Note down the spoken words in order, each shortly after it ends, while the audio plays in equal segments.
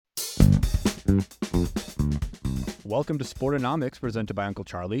Welcome to Sportonomics, presented by Uncle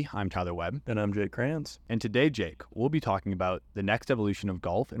Charlie. I'm Tyler Webb. And I'm Jake Kranz. And today, Jake, we'll be talking about the next evolution of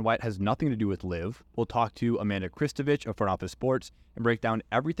golf and why it has nothing to do with LIV. We'll talk to Amanda Kristovich of Front Office Sports and break down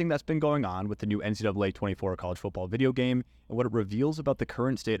everything that's been going on with the new NCAA 24 college football video game and what it reveals about the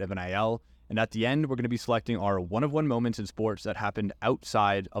current state of NIL. And at the end, we're going to be selecting our one-of-one moments in sports that happened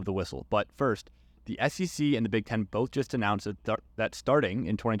outside of the whistle. But first, the SEC and the Big Ten both just announced that starting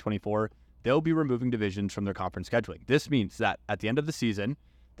in 2024, they'll be removing divisions from their conference scheduling. This means that at the end of the season,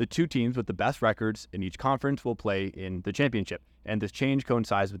 the two teams with the best records in each conference will play in the championship. And this change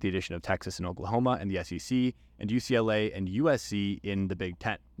coincides with the addition of Texas and Oklahoma in the SEC and UCLA and USC in the Big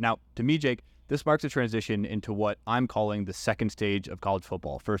Ten. Now, to me, Jake, this marks a transition into what I'm calling the second stage of college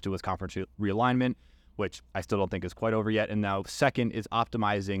football. First, it was conference realignment, which I still don't think is quite over yet. And now second is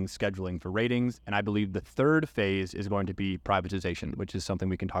optimizing scheduling for ratings. And I believe the third phase is going to be privatization, which is something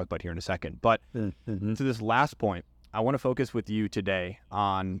we can talk about here in a second. But to this last point, I want to focus with you today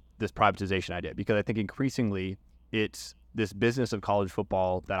on this privatization idea, because I think increasingly it's this business of college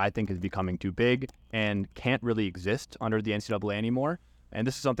football that I think is becoming too big and can't really exist under the NCAA anymore. And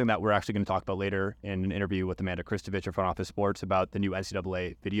this is something that we're actually going to talk about later in an interview with Amanda Kristovich of Front Office Sports about the new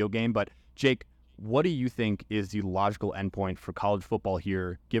NCAA video game. But Jake, what do you think is the logical endpoint for college football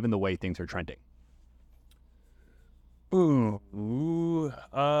here, given the way things are trending? Can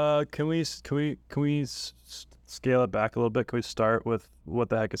we scale it back a little bit? Can we start with what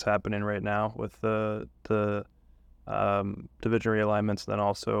the heck is happening right now with the division realignments, then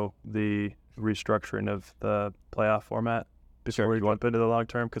also the restructuring of the playoff format before we jump into the long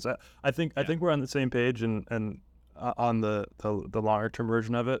term? Because I think we're on the same page and on the longer term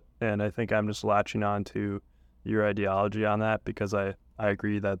version of it, and I think I'm just latching on to your ideology on that because I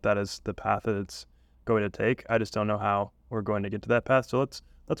agree that is the path that it's going to take. I just don't know how we're going to get to that path, so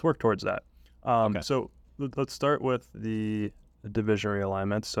let's work towards that. Okay. So let's start with the division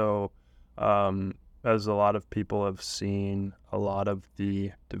realignment. So as a lot of people have seen, a lot of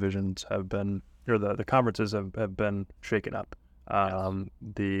the divisions have been, or the conferences have been shaken up.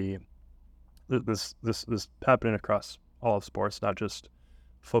 This happening across all of sports, not just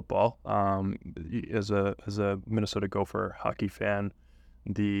football. As a Minnesota Gopher hockey fan,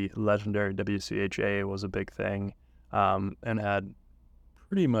 the legendary WCHA was a big thing, and had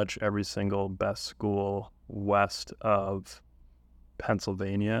pretty much every single best school west of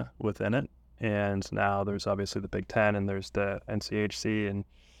Pennsylvania within it. And now there's obviously the Big Ten, and there's the NCHC, and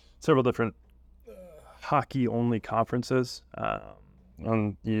several different hockey-only conferences.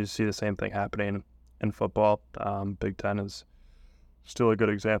 And you see the same thing happening in football. Big Ten is still a good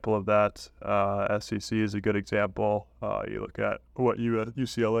example of that. SEC is a good example. You look at what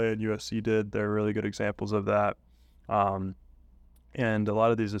UCLA and USC did; they're really good examples of that. And a lot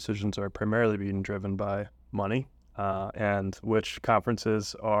of these decisions are primarily being driven by money, and which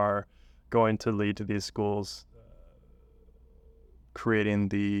conferences are going to lead to these schools creating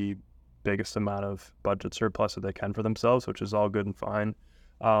the biggest amount of budget surplus that they can for themselves, which is all good and fine.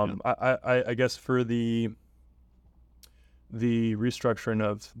 I guess for the restructuring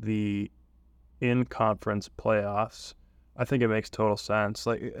of the in-conference playoffs, I think it makes total sense.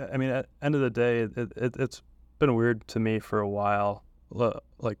 Like, I mean, at the end of the day, it's been weird to me for a while,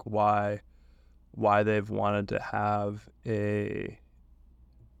 like why they've wanted to have a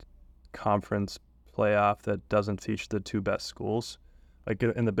conference playoff that doesn't feature the two best schools. Like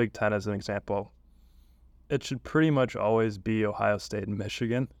in the Big Ten, as an example, it should pretty much always be Ohio State and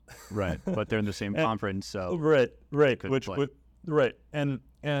Michigan. Right, but they're in the same conference, so right, play. Right, and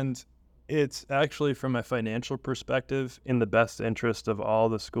it's actually, from a financial perspective, in the best interest of all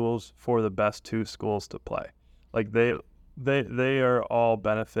the schools for the best two schools to play. Like they are all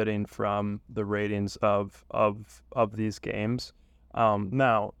benefiting from the ratings of these games.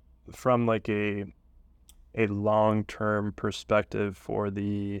 Now, from like a long-term perspective for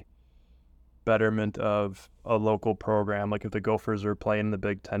the betterment of a local program, like if the Gophers are playing the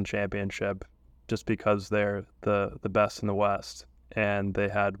Big Ten championship just because they're the best in the West and they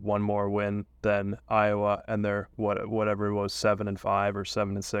had one more win than Iowa and they're whatever it was, 7-5 or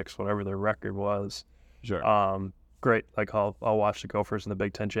 7-6, whatever their record was. Sure. Great. Like I'll watch the Gophers in the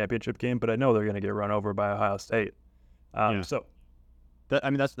Big Ten championship game, but I know they're going to get run over by Ohio State. So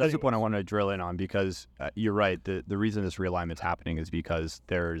that's the point I wanted to drill in on, because you're right. The reason this realignment is happening is because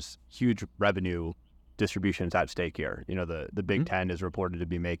there's huge revenue distributions at stake here. You know, the Big Ten is reported to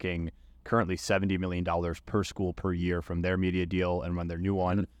be making currently $70 million per school per year from their media deal, and when their new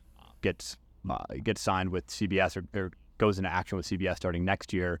one gets signed with CBS or goes into action with CBS starting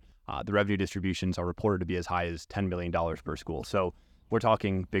next year, the revenue distributions are reported to be as high as $10 million per school. So we're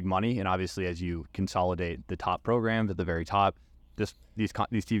talking big money, and obviously as you consolidate the top programs at the very top, these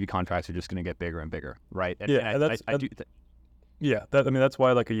TV contracts are just going to get bigger and bigger, right? That's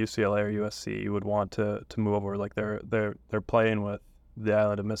why like a UCLA or USC would want to move over. Like they're playing with the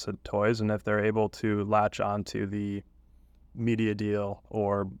island of misfit toys, and if they're able to latch onto the media deal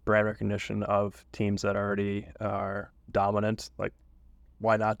or brand recognition of teams that already are dominant, like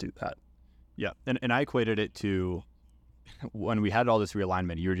why not do that? Yeah, and I equated it to when we had all this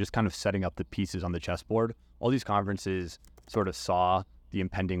realignment, you were just kind of setting up the pieces on the chessboard. All these conferences sort of saw the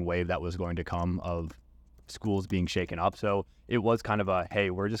impending wave that was going to come of schools being shaken up. So it was kind of a, hey,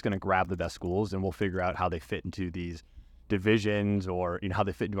 we're just going to grab the best schools and we'll figure out how they fit into these divisions or how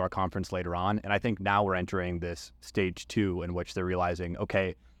they fit into our conference later on. And I think now we're entering this stage 2 in which they're realizing,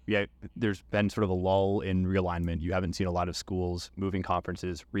 okay, yeah, there's been sort of a lull in realignment. You haven't seen a lot of schools moving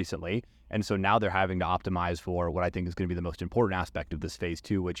conferences recently. And so now they're having to optimize for what I think is going to be the most important aspect of this phase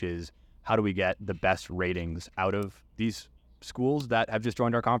 2, which is how do we get the best ratings out of these schools that have just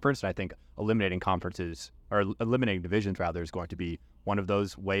joined our conference? And I think eliminating conferences or eliminating divisions rather is going to be one of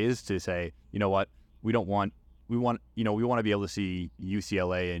those ways to say, you know what, we want to be able to see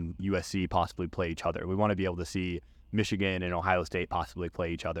UCLA and USC possibly play each other. We want to be able to see Michigan and Ohio State possibly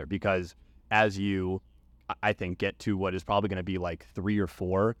play each other, because as you, I think, get to what is probably going to be like 3 or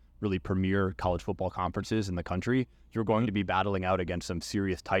 4 really premier college football conferences in the country, you're going to be battling out against some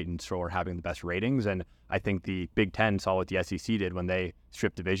serious titans for having the best ratings. And I think the Big Ten saw what the SEC did when they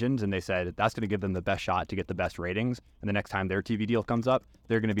stripped divisions, and they said that's going to give them the best shot to get the best ratings. And the next time their TV deal comes up,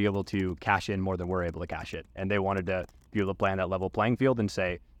 they're going to be able to cash in more than we're able to cash it. And they wanted to be able to play on that level playing field and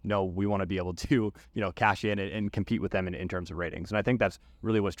say, no, we want to be able to, cash in and compete with them in terms of ratings. And I think that's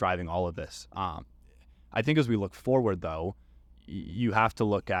really what's driving all of this. I think as we look forward, though, you have to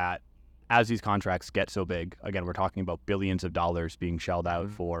look at, as these contracts get so big, again, we're talking about billions of dollars being shelled out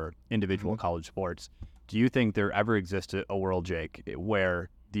for individual college sports. Do you think there ever exists a world, Jake, where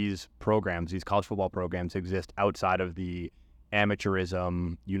these programs, these college football programs exist outside of the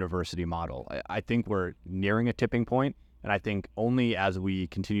amateurism university model? I think we're nearing a tipping point, and I think only as we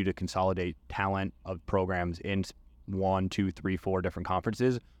continue to consolidate talent of programs in 1, 2, 3, 4 different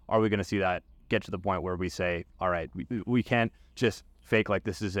conferences are we going to see that get to the point where we say, all right, we can't just fake like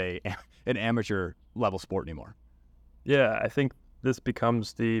this is an amateur level sport anymore. Yeah, I think this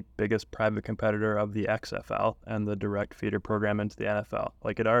becomes the biggest private competitor of the XFL and the direct feeder program into the NFL.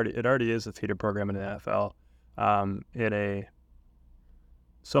 Like it already is a feeder program in the NFL in a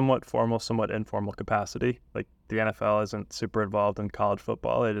somewhat formal, somewhat informal capacity. Like the NFL isn't super involved in college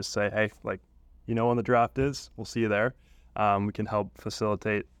football. They just say, hey, like, when the draft is, we'll see you there. We can help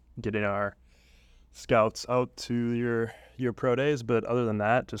facilitate getting our scouts out to your pro days, but other than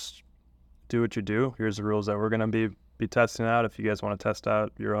that, just do what you do. Here's the rules that we're going to be testing out. If you guys want to test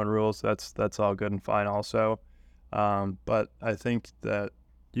out your own rules, that's all good and fine also. But I think that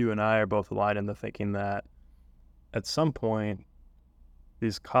you and I are both aligned in the thinking that at some point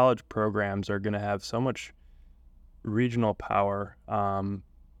these college programs are going to have so much regional power,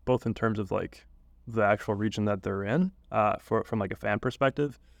 both in terms of like the actual region that they're in, from like a fan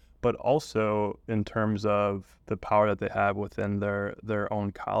perspective, but also in terms of the power that they have within their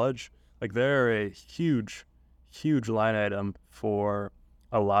own college. Like they're a huge line item for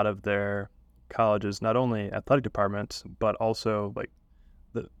a lot of their colleges, not only athletic departments, but also like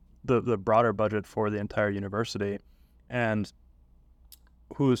the broader budget for the entire university. And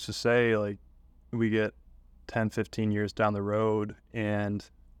who's to say like we get 10, 15 years down the road and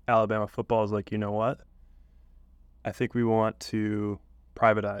Alabama football is like, you know what? I think we want to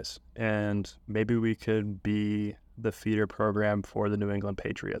privatize, and maybe we could be the feeder program for the New England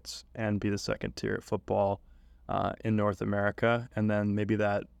Patriots and be the second tier of football in North America. And then maybe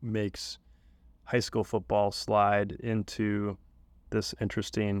that makes high school football slide into this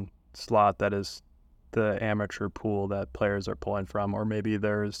interesting slot that is the amateur pool that players are pulling from. Or maybe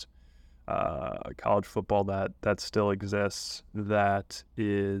there's college football that still exists that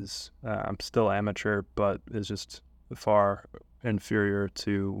is still amateur, but is just far inferior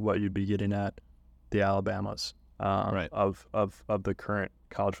to what you'd be getting at the Alabamas Right. of the current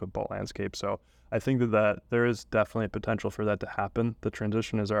college football landscape. So I think that there is definitely a potential for that to happen. The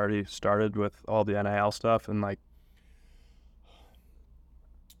transition has already started with all the NIL stuff, and like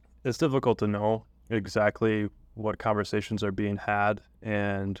it's difficult to know exactly what conversations are being had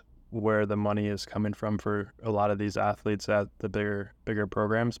and where the money is coming from for a lot of these athletes at the bigger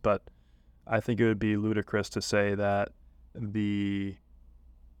programs. But I think it would be ludicrous to say that the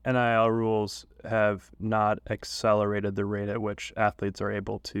NIL rules have not accelerated the rate at which athletes are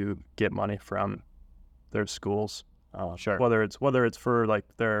able to get money from their schools. Sure. Whether it's for like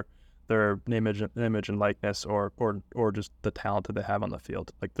their image and likeness, or just the talent that they have on the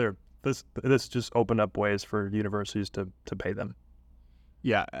field. Like this just opened up ways for universities to pay them.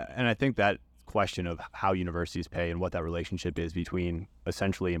 Yeah, and I think that question of how universities pay and what that relationship is between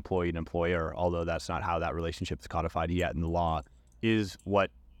essentially employee and employer, although that's not how that relationship is codified yet in the law, is what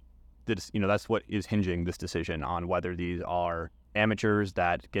that's what is hinging this decision on whether these are amateurs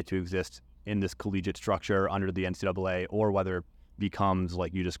that get to exist in this collegiate structure under the NCAA, or whether it becomes,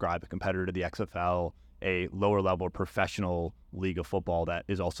 like you described, a competitor to the XFL, a lower level professional league of football that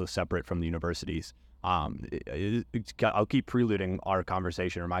is also separate from the universities. I'll keep preluding our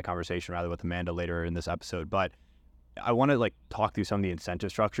conversation, or my conversation rather, with Amanda later in this episode, but I want to like talk through some of the incentive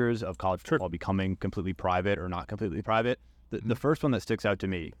structures of college football becoming completely private or not completely private. The first one that sticks out to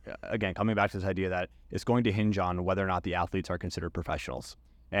me, again, coming back to this idea that it's going to hinge on whether or not the athletes are considered professionals.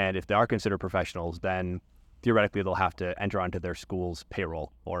 And if they are considered professionals, then theoretically they'll have to enter onto their school's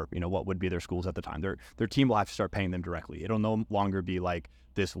payroll, or what would be their schools at the time. Their team will have to start paying them directly. It'll no longer be like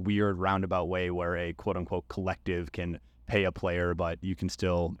this weird roundabout way where a quote unquote collective can pay a player, but you can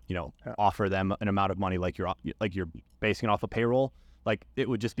still offer them an amount of money like you're basing it off a payroll. Like it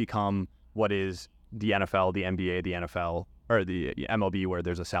would just become what is the NFL, the NBA, the NFL, or the MLB, where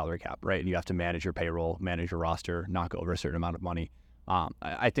there's a salary cap, right? And you have to manage your payroll, manage your roster, not go over a certain amount of money.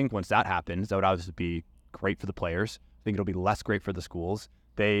 I think once that happens, that would obviously be great for the players. I think it'll be less great for the schools.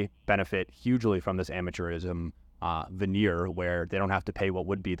 They benefit hugely from this amateurism veneer, where they don't have to pay what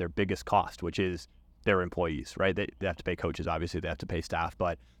would be their biggest cost, which is their employees, right? They have to pay coaches, obviously, they have to pay staff,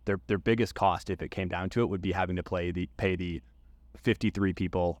 but their biggest cost, if it came down to it, would be having to pay the 53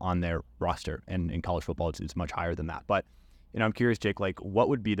 people on their roster. And in college football, it's much higher than that. But I'm curious, Jake, like what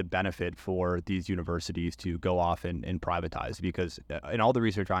would be the benefit for these universities to go off and privatize? Because in all the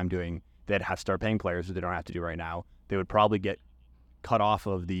research I'm doing, they'd have to start paying players, which they don't have to do right now. They would probably get cut off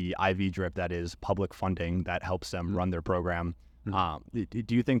of the IV drip that is public funding that helps them run their program. Do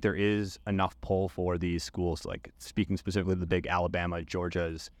you think there is enough pull for these schools, like speaking specifically the big Alabama,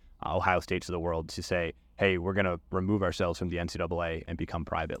 Georgias, Ohio States of the world, to say, hey, we're going to remove ourselves from the NCAA and become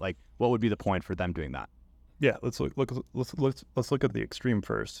private? Like, what would be the point for them doing that? Yeah, let's look at the extreme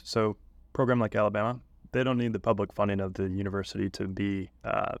first. So, program like Alabama, they don't need the public funding of the university to be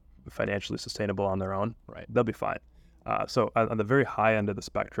financially sustainable on their own. Right, they'll be fine. So, on the very high end of the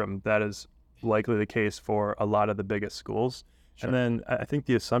spectrum, that is likely the case for a lot of the biggest schools. Sure. And then I think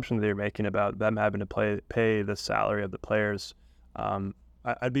the assumption that you're making about them having to pay the salary of the players,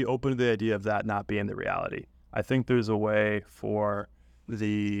 I'd be open to the idea of that not being the reality. I think there's a way for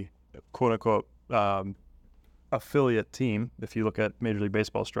the quote unquote affiliate team, if you look at Major League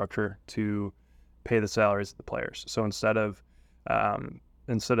Baseball structure, to pay the salaries of the players. So instead of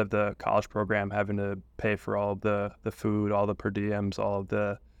the college program having to pay for all of the food, all the per diems, all of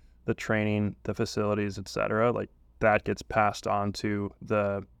the training, the facilities, etc., like that gets passed on to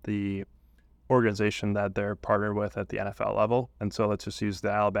the organization that they're partnered with at the NFL level. And so let's just use the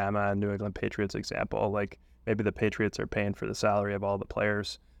Alabama and New England Patriots example. Like maybe the Patriots are paying for the salary of all the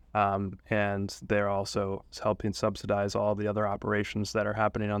players, and they're also helping subsidize all the other operations that are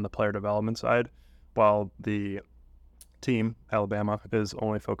happening on the player development side, while the team, Alabama, is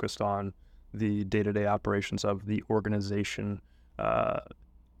only focused on the day-to-day operations of the organization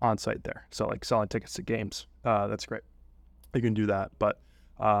on site there. So like selling tickets to games, that's great. You can do that, but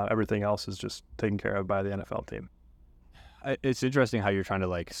everything else is just taken care of by the NFL team. It's interesting how you're trying to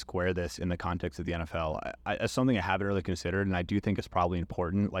like square this in the context of the NFL. It's something I haven't really considered, and I do think it's probably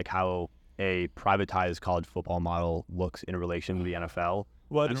important, like how a privatized college football model looks in relation to the NFL.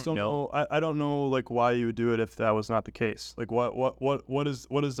 Well, I just don't know. I don't know like why you would do it if that was not the case. Like what is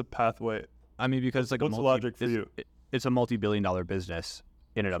the pathway? I mean, because like what's the logic for you? It's a multi-billion-dollar business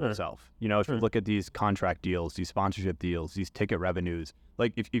in and of itself. If you look at these contract deals, these sponsorship deals, these ticket revenues,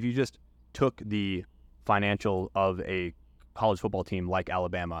 like if you just took the financial of a college football team like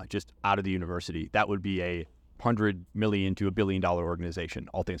Alabama just out of the university, that would be a $100 million to $1 billion organization,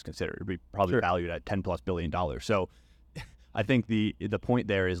 all things considered. It'd be probably valued at $10+ billion. So I think the point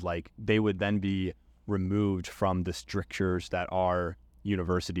there is like they would then be removed from the strictures that are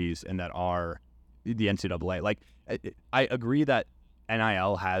universities and that are the NCAA. Like I agree that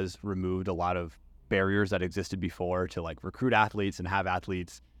NIL has removed a lot of barriers that existed before to like recruit athletes and have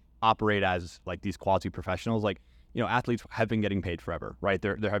athletes operate as like these quality professionals. Like, athletes have been getting paid forever, right?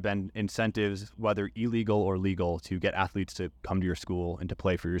 There have been incentives, whether illegal or legal, to get athletes to come to your school and to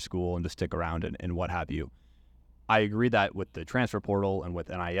play for your school and to stick around and what have you. I agree that with the transfer portal and with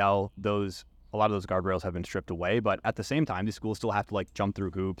NIL, a lot of those guardrails have been stripped away, but at the same time, these schools still have to like jump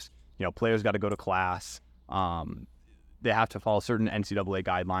through hoops. Players got to go to class. they have to follow certain NCAA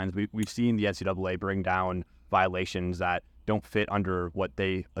guidelines. We've seen the NCAA bring down violations that don't fit under what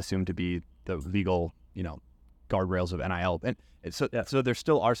they assume to be the legal, guardrails of NIL. And so there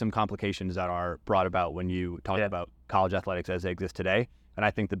still are some complications that are brought about when you talk about college athletics as they exist today. And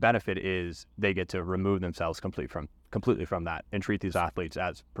I think the benefit is they get to remove themselves completely from that and treat these athletes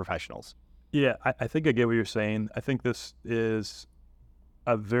as professionals. Yeah, I think I get what you're saying. I think this is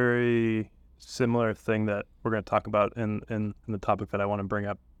a very similar thing that we're going to talk about in the topic that I want to bring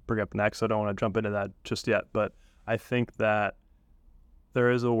up next. So I don't want to jump into that just yet, but I think that there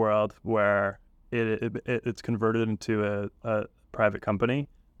is a world where it's converted into a private company,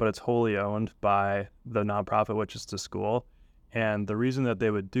 but it's wholly owned by the nonprofit, which is the school. And the reason that they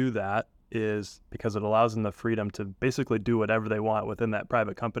would do that is because it allows them the freedom to basically do whatever they want within that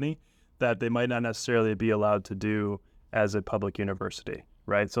private company that they might not necessarily be allowed to do as a public university,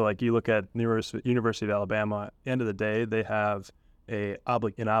 right? So like you look at University of Alabama, at the end of the day, they have an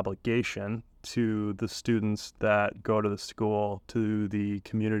obligation to the students that go to the school, to the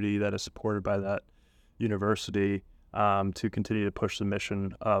community that is supported by that university, to continue to push the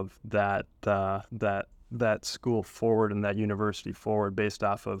mission of that school forward and that university forward based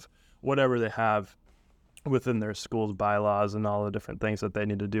off of whatever they have within their school's bylaws and all the different things that they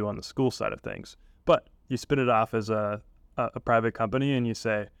need to do on the school side of things. But you spin it off as a private company and you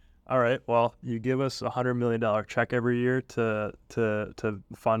say, all right, well, you give us $100 million check every year to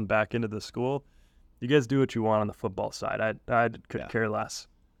fund back into the school. You guys do what you want on the football side. I could care less.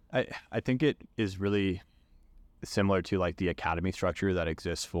 I think it is really similar to like the academy structure that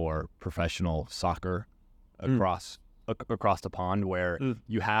exists for professional soccer across the pond, where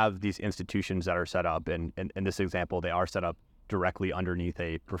you have these institutions that are set up, and in this example, they are set up directly underneath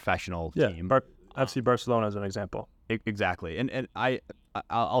a professional team. FC Barcelona as an example. Exactly, and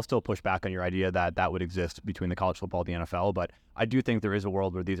I'll still push back on your idea that would exist between the college football and the NFL, but I do think there is a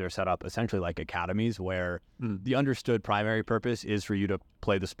world where these are set up essentially like academies, where the understood primary purpose is for you to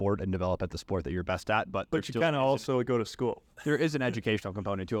play the sport and develop at the sport that you're best at. But you kind of also go to school. There is an educational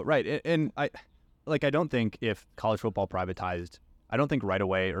component to it, right? And I don't think if college football privatized, I don't think right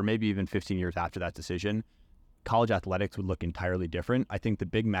away, or maybe even 15 years after that decision, college athletics would look entirely different. I think the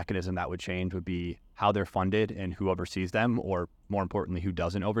big mechanism that would change would be how they're funded and who oversees them, or more importantly, who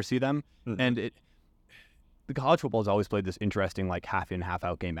doesn't oversee them. And the college football has always played this interesting like half in, half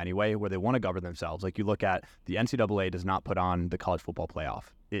out game anyway, where they want to govern themselves. Like you look at the NCAA does not put on the college football playoff.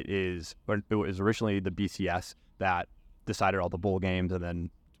 It was originally the BCS that decided all the bowl games, and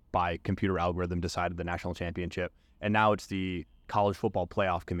then by computer algorithm decided the national championship. And now it's the college football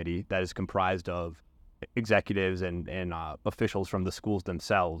playoff committee that is comprised of executives and officials from the schools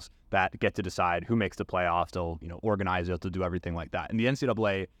themselves that get to decide who makes the playoffs. They'll organize it, they'll do everything like that. And the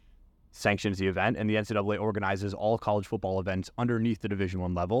NCAA sanctions the event, and the NCAA organizes all college football events underneath the Division I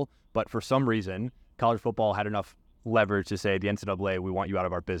level. But for some reason, college football had enough leverage to say, the NCAA, we want you out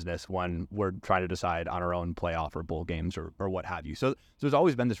of our business when we're trying to decide on our own playoff or bowl games or what have you. So there's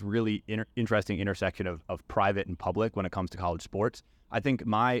always been this really interesting intersection of private and public when it comes to college sports. I think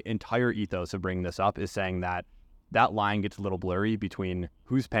my entire ethos of bringing this up is saying that line gets a little blurry between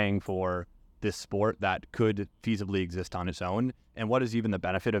who's paying for this sport that could feasibly exist on its own, and what is even the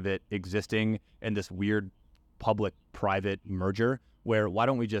benefit of it existing in this weird public-private merger, where why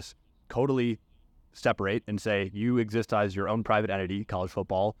don't we just totally separate and say you exist as your own private entity, college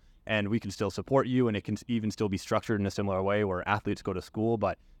football, and we can still support you, and it can even still be structured in a similar way where athletes go to school,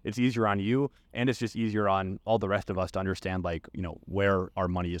 but it's easier on you, and it's just easier on all the rest of us to understand where our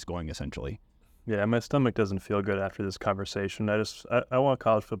money is going essentially. Yeah, my stomach doesn't feel good after this conversation. I want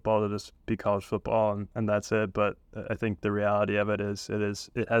college football to just be college football, and that's it. But I think the reality of it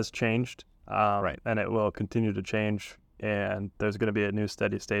has changed, right, and it will continue to change. And there's going to be a new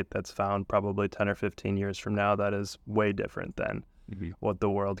steady state that's found probably 10 or 15 years from now that is way different than what the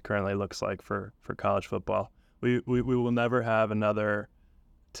world currently looks like for college football. We will never have another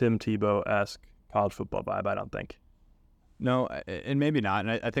Tim Tebow-esque college football vibe, I don't think. No, and maybe not.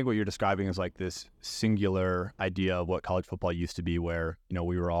 And I think what you're describing is like this singular idea of what college football used to be, where,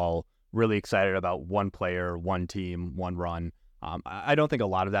 we were all really excited about one player, one team, one run. I don't think a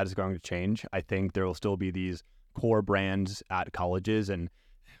lot of that is going to change. I think there will still be these core brands at colleges, and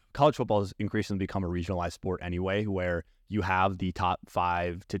college football has increasingly become a regionalized sport anyway, where you have the top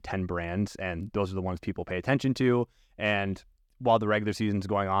 5 to 10 brands, and those are the ones people pay attention to. And while the regular season's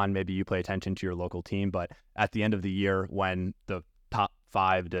going on, maybe you pay attention to your local team, but at the end of the year, when the top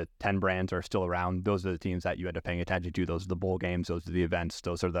 5 to 10 brands are still around, those are the teams that you end up paying attention to. Those are the bowl games, those are the events,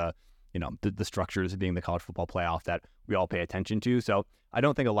 those are the structures of being the college football playoff that we all pay attention to. So I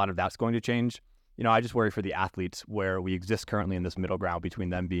don't think a lot of that's going to change. I just worry for the athletes where we exist currently in this middle ground between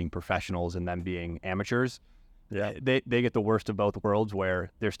them being professionals and them being amateurs. Yeah. They get the worst of both worlds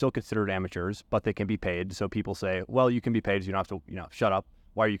where they're still considered amateurs, but they can be paid. So people say, well, you can be paid, so you don't have to, shut up.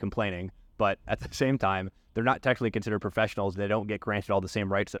 Why are you complaining? But at the same time, they're not technically considered professionals. They don't get granted all the same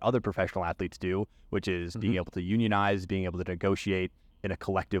rights that other professional athletes do, which is being able to unionize, being able to negotiate in a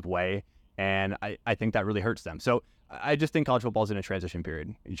collective way. And I think that really hurts them. So I just think college football is in a transition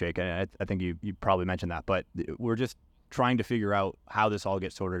period, Jake. And I think you probably mentioned that. But we're just trying to figure out how this all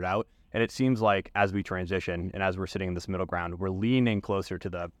gets sorted out. And it seems like as we transition and as we're sitting in this middle ground, we're leaning closer to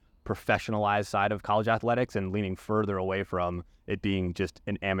the professionalized side of college athletics and leaning further away from it being just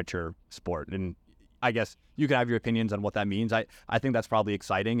an amateur sport. And I guess you can have your opinions on what that means. I think that's probably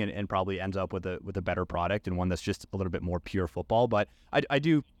exciting and probably ends up with a better product and one that's just a little bit more pure football. But I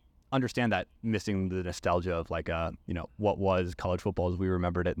do understand that missing the nostalgia of what was college football as we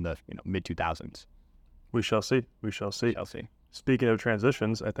remembered it in the mid 2000s. We shall see. Speaking of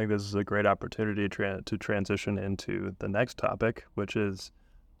transitions, I think this is a great opportunity to transition into the next topic, which is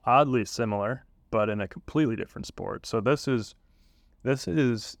oddly similar, but in a completely different sport. So this is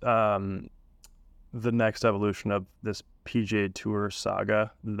the next evolution of this PGA Tour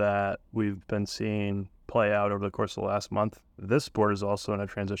saga that we've been seeing play out over the course of the last month. This sport is also in a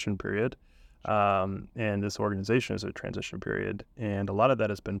transition period, and this organization is a transition period, and a lot of that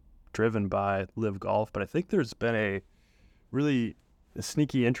has been driven by Live Golf. But I think there's been a really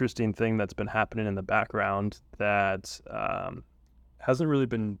sneaky, interesting thing that's been happening in the background that hasn't really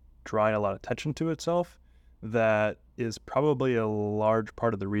been drawing a lot of attention to itself. That is probably a large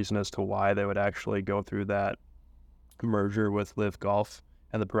part of the reason as to why they would actually go through that merger with Live Golf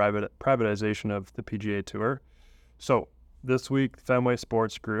and the privatization of the PGA Tour. So this week, Fenway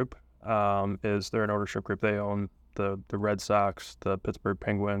Sports Group they're an ownership group. They own the Red Sox, the Pittsburgh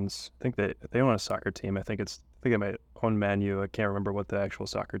Penguins. I think they own a soccer team. I think they might own Man U. I can't remember what the actual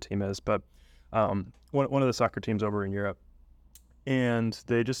soccer team is, but one of the soccer teams over in Europe. And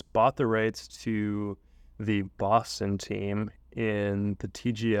they just bought the rights to the Boston team in the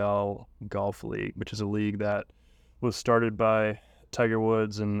TGL Golf League, which is a league that was started by Tiger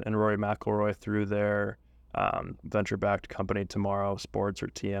Woods and Rory McIlroy through their venture-backed company Tomorrow Sports, or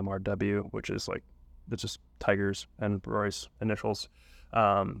TMRW, which is it's just Tiger's and Rory's initials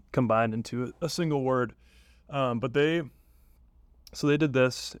combined into a single word. But they did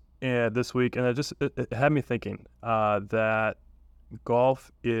this this week, and it had me thinking that golf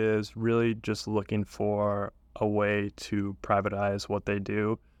is really just looking for a way to privatize what they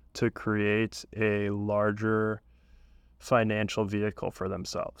do to create a larger financial vehicle for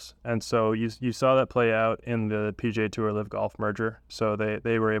themselves. And so you saw that play out in the PGA Tour Live Golf merger. So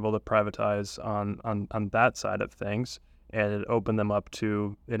they were able to privatize on that side of things, and it opened them up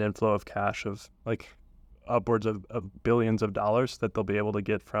to an inflow of cash of upwards of billions of dollars that they'll be able to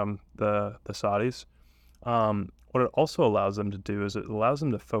get from the Saudis. What it also allows them to do is it allows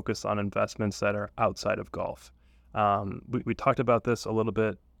them to focus on investments that are outside of golf. We talked about this a little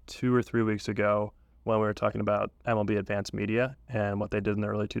bit 2 or 3 weeks ago when we were talking about MLB Advanced Media and what they did in the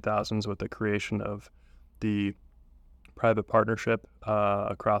early 2000s with the creation of the private partnership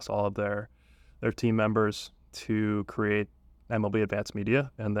across all of their team members to create MLB Advanced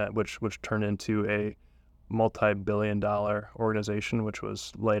Media, and that which turned into a multi-billion-dollar organization, which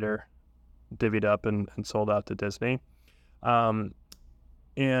was later divvied up and sold out to Disney. And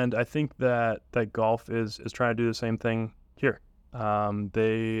I think that golf is trying to do the same thing here.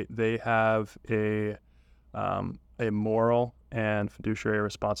 They have a moral and fiduciary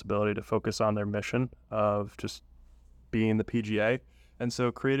responsibility to focus on their mission of just being the PGA. And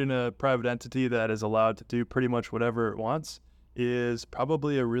so creating a private entity that is allowed to do pretty much whatever it wants is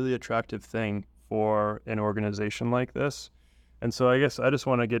probably a really attractive thing for an organization like this. And so I guess I just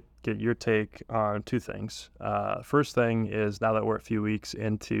want to get your take on two things. First thing is, now that we're a few weeks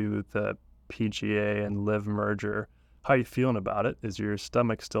into the PGA and Live merger, how are you feeling about it? Is your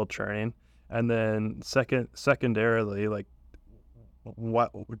stomach still churning? And then secondarily,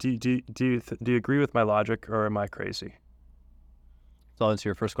 what do you agree with my logic, or am I crazy? So I'll answer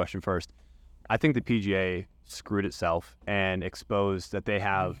your first question first. I think the PGA screwed itself and exposed that they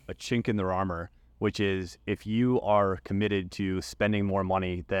have a chink in their armor, which is, if you are committed to spending more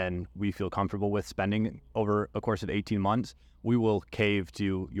money than we feel comfortable with spending over a course of 18 months, we will cave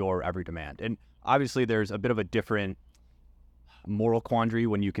to your every demand. And obviously there's a bit of a different moral quandary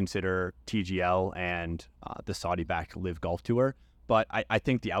when you consider TGL and the Saudi-backed Live Golf Tour, but I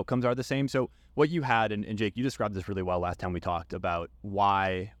think the outcomes are the same. So what you had, and Jake, you described this really well last time we talked about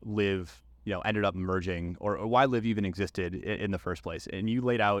why Live ended up merging, or why Live even existed in the first place. And you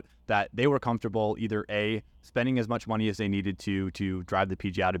laid out that they were comfortable either A, spending as much money as they needed to drive the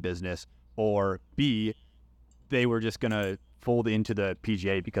PGA out of business, or B, they were just going to fold into the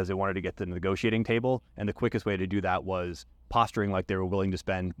PGA because they wanted to get to the negotiating table. And the quickest way to do that was posturing like they were willing to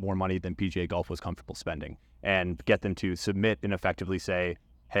spend more money than PGA Golf was comfortable spending, and get them to submit and effectively say,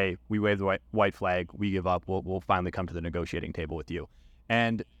 hey, we wave the white flag, we give up, we'll finally come to the negotiating table with you.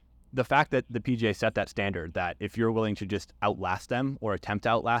 And the fact that the PGA set that standard, that if you're willing to just outlast them or attempt to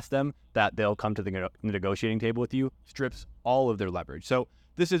outlast them, that they'll come to the negotiating table with you, strips all of their leverage. So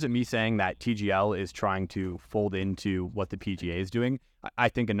this isn't me saying that TGL is trying to fold into what the PGA is doing. I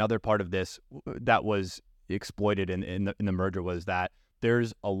think another part of this that was exploited in the merger was that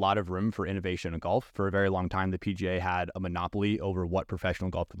there's a lot of room for innovation in golf. For a very long time, the PGA had a monopoly over what professional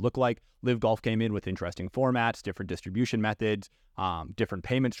golf would look like. Live Golf came in with interesting formats, different distribution methods, different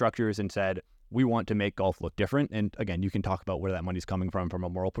payment structures, and said, we want to make golf look different. And again, you can talk about where that money's coming from a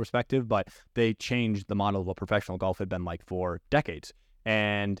moral perspective, but they changed the model of what professional golf had been like for decades.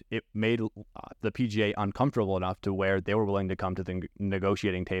 And it made the PGA uncomfortable enough to where they were willing to come to the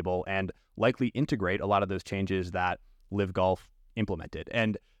negotiating table and likely integrate a lot of those changes that Live Golf implemented.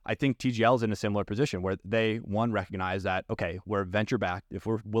 And I think TGL is in a similar position where they, one, recognize that, okay, we're venture backed. If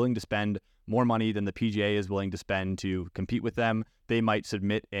we're willing to spend more money than the PGA is willing to spend to compete with them, they might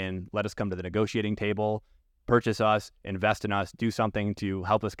submit and let us come to the negotiating table, purchase us, invest in us, do something to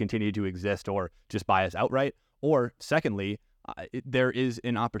help us continue to exist, or just buy us outright. Or secondly, there is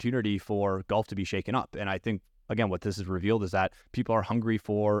an opportunity for golf to be shaken up. And I think, again, what this has revealed is that people are hungry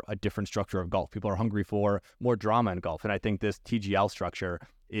for a different structure of golf. People are hungry for more drama in golf. And I think this TGL structure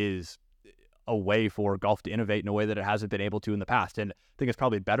is a way for golf to innovate in a way that it hasn't been able to in the past. And I think it's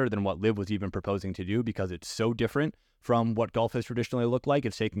probably better than what Live was even proposing to do, because it's so different from what golf has traditionally looked like.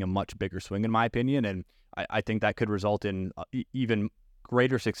 It's taking a much bigger swing, in my opinion. And I think that could result in even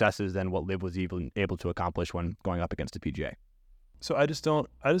greater successes than what Live was even able to accomplish when going up against the PGA. So I just don't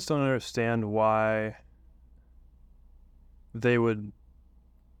understand why they would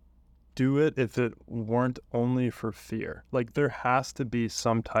do it if it weren't only for fear. Like, there has to be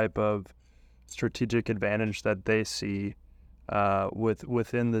some type of strategic advantage that they see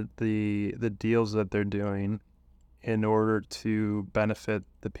within the deals that they're doing in order to benefit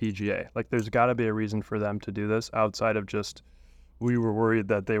the PGA. Like, there's got to be a reason for them to do this outside of just, we were worried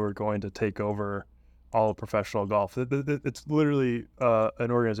that they were going to take over all of professional golf. It's literally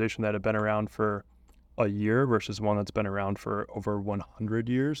an organization that had been around for a year versus one that's been around for over 100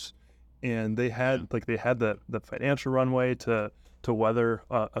 years. And they had the financial runway to weather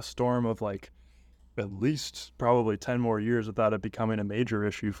a storm of like at least probably 10 more years without it becoming a major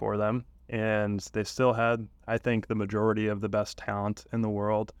issue for them. And they still had, I think, the majority of the best talent in the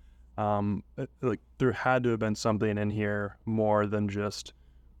world. Like, there had to have been something in here more than just,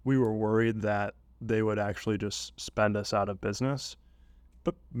 we were worried that they would actually just spend us out of business,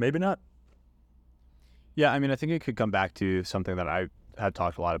 but maybe not. Yeah, I mean, I think it could come back to something that I have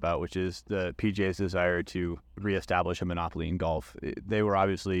talked a lot about, which is the PGA's desire to reestablish a monopoly in golf. They were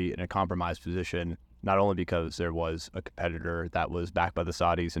obviously in a compromised position, not only because there was a competitor that was backed by the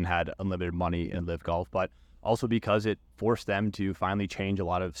Saudis and had unlimited money in Live Golf, but also because it forced them to finally change a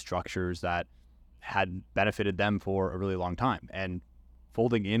lot of structures that had benefited them for a really long time. And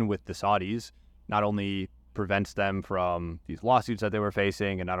folding in with the Saudis not only prevents them from these lawsuits that they were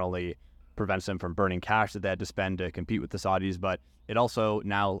facing, and not only prevents them from burning cash that they had to spend to compete with the Saudis, but it also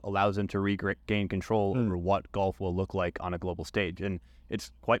now allows them to regain control over what golf will look like on a global stage. And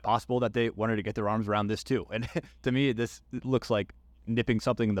it's quite possible that they wanted to get their arms around this too. And to me, this looks like nipping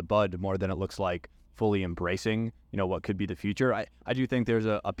something in the bud more than it looks like fully embracing, what could be the future. I do think there's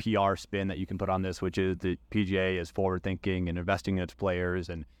a PR spin that you can put on this, which is the PGA is forward thinking and investing in its players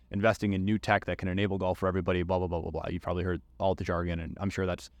and investing in new tech that can enable golf for everybody, blah, blah, blah, blah, blah. You've probably heard all the jargon, and I'm sure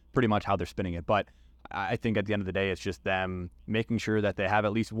that's pretty much how they're spinning it. But I think at the end of the day, it's just them making sure that they have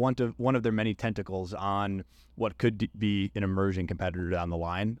at least one of their many tentacles on what could be an emerging competitor down the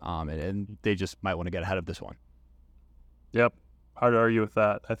line. And they just might want to get ahead of this one. Yep. Hard to argue with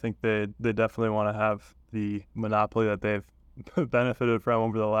that. I think they definitely want to have the monopoly that they've benefited from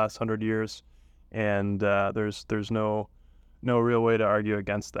over the last 100 years. And there's no real way to argue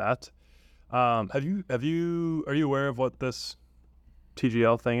against that. Are you aware of what this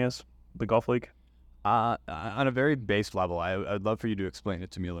TGL thing is, the golf league? On a very base level, I'd love for you to explain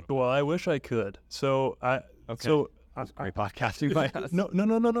it to me a little bit. Well, I wish I could. Okay. That's great podcasting by us. No.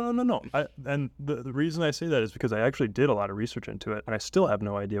 And the reason I say that is because I actually did a lot of research into it, and I still have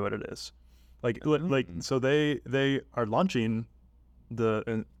no idea what it is. So they are launching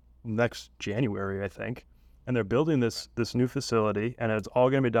next January, I think. And they're building this new facility, and it's all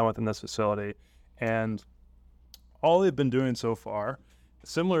going to be done within this facility. And all they've been doing so far,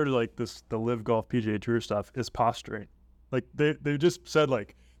 similar to like the Live Golf PGA Tour stuff, is posturing. Like they just said,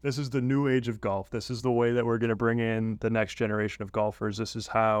 like, this is the new age of golf. This is the way that we're going to bring in the next generation of golfers. This is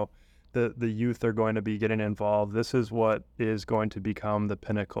how the youth are going to be getting involved. This is what is going to become the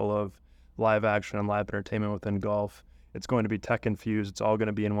pinnacle of live action and live entertainment within golf. It's going to be tech infused. It's all going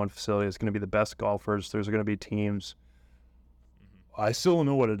to be in one facility. It's going to be the best golfers. There's going to be teams. I still don't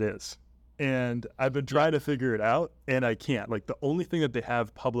know what it is. And I've been trying to figure it out, and I can't. Like, the only thing that they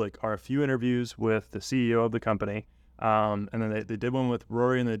have public are a few interviews with the CEO of the company. And then they did one with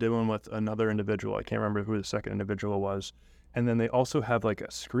Rory, and they did one with another individual. I can't remember who the second individual was. And then they also have like a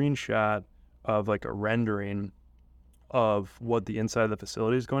screenshot of like a rendering of what the inside of the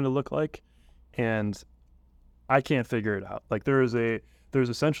facility is going to look like. And I can't figure it out. Like, there's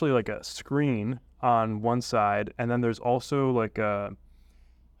essentially like a screen on one side, and then there's also like a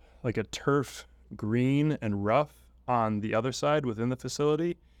turf green and rough on the other side within the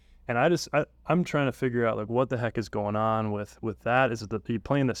facility. And I'm trying to figure out like what the heck is going on with that. Is it that you're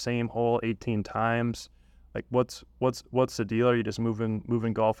playing the same hole 18 times? Like, what's the deal? Are you just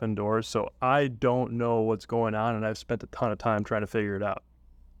moving golf indoors? So I don't know what's going on, and I've spent a ton of time trying to figure it out.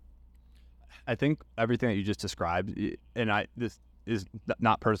 I think everything that you just described, and this is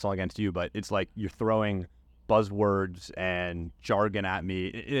not personal against you, but it's like you're throwing buzzwords and jargon at me.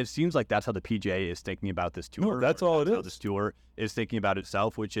 It seems like that's how the PGA is thinking about this tour. No, that's all it is. How this tour is thinking about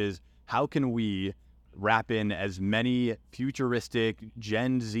itself, which is, how can we wrap in as many futuristic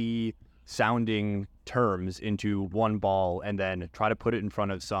Gen Z sounding terms into one ball, and then try to put it in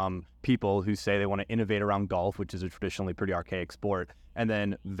front of some people who say they want to innovate around golf, which is a traditionally pretty archaic sport, and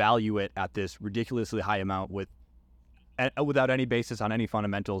then value it at this ridiculously high amount without any basis on any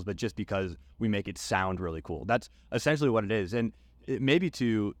fundamentals, but just because we make it sound really cool. That's essentially what it is. And maybe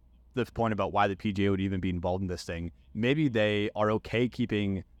to the point about why the PGA would even be involved in this thing, maybe they are okay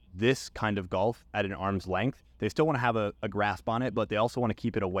keeping this kind of golf at an arm's length. They still want to have a grasp on it, but they also want to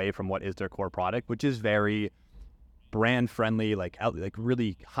keep it away from what is their core product, which is very brand friendly, like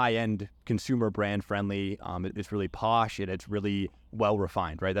really high end consumer brand friendly. It's really posh and it's really well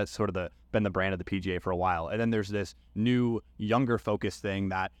refined, right? That's sort of been the brand of the PGA for a while. And then there's this new younger focus thing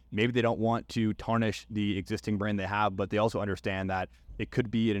that maybe they don't want to tarnish the existing brand they have, but they also understand that it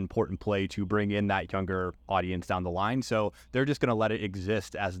could be an important play to bring in that younger audience down the line. So they're just going to let it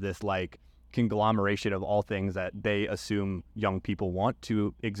exist as this like conglomeration of all things that they assume young people want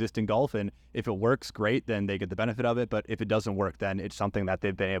to exist in golf. And if it works, great, then they get the benefit of it. But if it doesn't work, then it's something that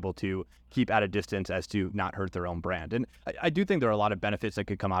they've been able to keep at a distance as to not hurt their own brand. And I do think there are a lot of benefits that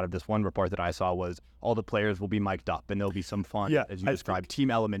could come out of this. One report that I saw was all the players will be mic'd up and there'll be some fun, as you described,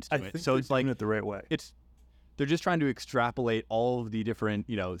 team elements to it. So it's like it the right way. They're just trying to extrapolate all of the different,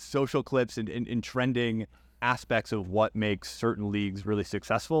 social clips and trending aspects of what makes certain leagues really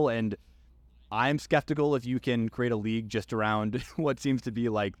successful. And I'm skeptical if you can create a league just around what seems to be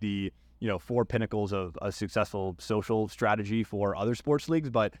like the, four pinnacles of a successful social strategy for other sports leagues,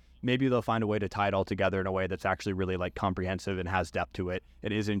 but maybe they'll find a way to tie it all together in a way that's actually really like comprehensive and has depth to it.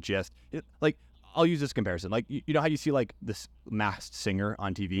 It isn't just like, I'll use this comparison. Like, you know how you see like this masked singer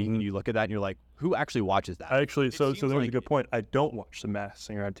on TV and you look at that and you're like, who actually watches that? So there's a good point. I don't watch the masked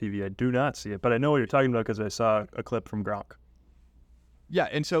singer on TV. I do not see it, but I know what you're talking about because I saw a clip from Gronk. Yeah,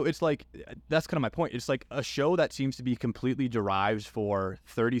 and so it's like, that's kind of my point. It's like a show that seems to be completely derived for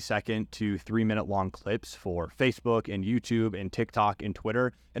 30-second to 3-minute long clips for Facebook and YouTube and TikTok and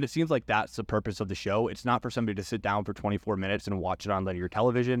Twitter. And it seems like that's the purpose of the show. It's not for somebody to sit down for 24 minutes and watch it on linear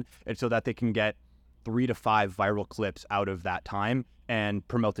television. It's so that they can get 3 to 5 viral clips out of that time and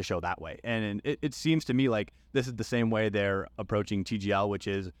promote the show that way. And it seems to me like this is the same way they're approaching TGL, which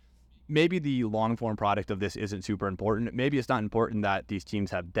is, maybe the long-form product of this isn't super important. Maybe it's not important that these teams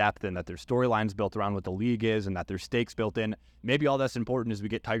have depth and that their storyline's built around what the league is and that there's stakes built in. Maybe all that's important is we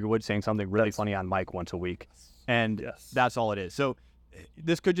get Tiger Woods saying something really funny on mic once a week. And that's all it is. So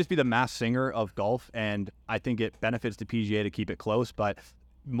this could just be the masked singer of golf, and I think it benefits the PGA to keep it close, but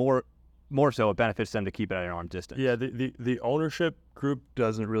more so it benefits them to keep it at an arm's distance. Yeah, the ownership group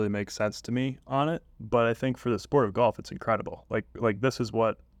doesn't really make sense to me on it, but I think for the sport of golf, it's incredible. Like this is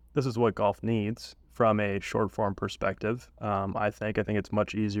what golf needs from a short form perspective. I think it's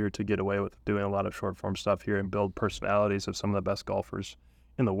much easier to get away with doing a lot of short form stuff here and build personalities of some of the best golfers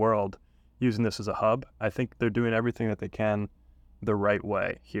in the world using this as a hub. I think they're doing everything that they can the right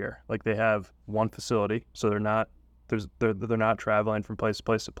way here. Like, they have one facility, so they're not traveling from place to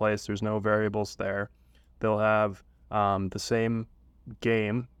place to place. There's no variables there. They'll have the same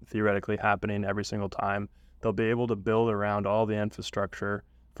game theoretically happening every single time, they'll be able to build around all the infrastructure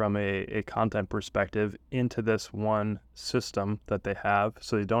from a content perspective into this one system that they have,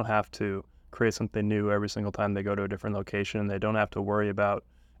 so they don't have to create something new every single time they go to a different location. They don't have to worry about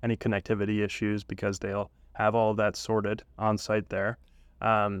any connectivity issues because they'll have all of that sorted on site there.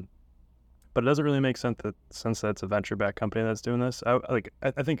 But it doesn't really make sense that since that's a venture-backed company that's doing this.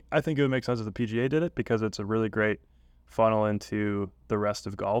 I think it would make sense if the PGA did it, because it's a really great funnel into the rest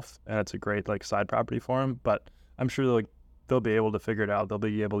of golf, and it's a great like side property for them. But I'm sure they'll be able to figure it out. They'll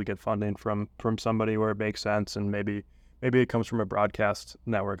be able to get funding from somebody where it makes sense, and maybe it comes from a broadcast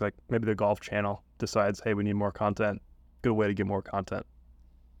network. Like maybe the Golf Channel decides, hey, we need more content. Good way to get more content.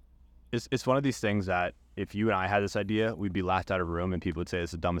 It's one of these things that if you and I had this idea, we'd be laughed out of a room and people would say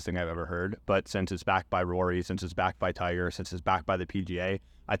it's the dumbest thing I've ever heard. But since it's backed by Rory, since it's backed by Tiger, since it's backed by the PGA,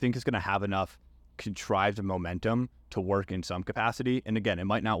 I think it's going to have enough contrived momentum to work in some capacity. And again, it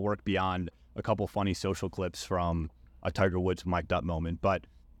might not work beyond a couple funny social clips from a Tiger Woods mic'd up moment. But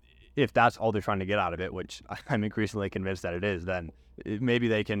if that's all they're trying to get out of it, which I'm increasingly convinced that it is, then maybe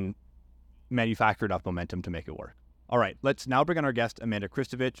they can manufacture enough momentum to make it work. All right, let's now bring on our guest, Amanda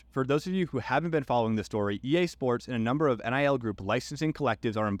Kristovich. For those of you who haven't been following the story, EA Sports and a number of NIL Group licensing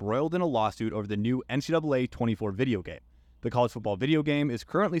collectives are embroiled in a lawsuit over the new NCAA 24 video game. The college football video game is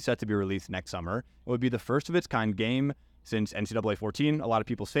currently set to be released next summer. It would be the first of its kind game since NCAA 14, a lot of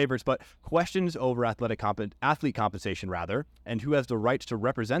people's favorites, but questions over athlete compensation, and who has the rights to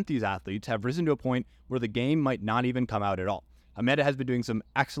represent these athletes have risen to a point where the game might not even come out at all. Amanda has been doing some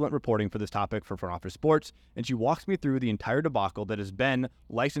excellent reporting for this topic for Front Office Sports, and she walks me through the entire debacle that has been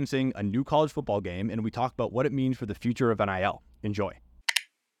licensing a new college football game, and we talk about what it means for the future of NIL. Enjoy.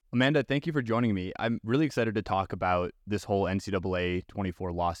 Amanda, thank you for joining me. I'm really excited to talk about this whole NCAA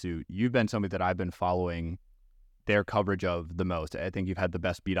 24 lawsuit. You've been somebody that I've been following their coverage of the most. I think you've had the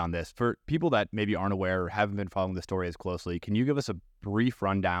best beat on this. For people that maybe aren't aware or haven't been following the story as closely, can you give us a brief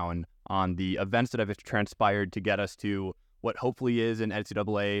rundown on the events that have transpired to get us to what hopefully is an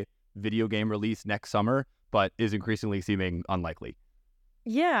NCAA video game release next summer, but is increasingly seeming unlikely?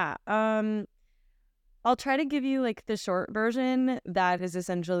 Yeah. I'll try to give you like the short version that is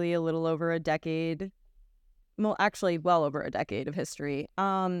essentially a little over a decade. Well, actually, well over a decade of history.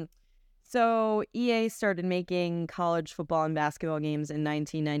 So EA started making college football and basketball games in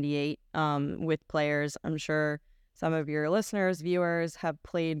 1998 with players. I'm sure some of your listeners, viewers have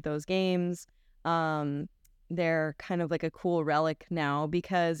played those games. They're kind of like a cool relic now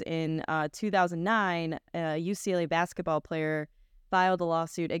because in 2009, a UCLA basketball player filed a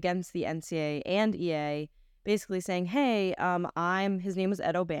lawsuit against the NCAA and EA, basically saying, hey, his name was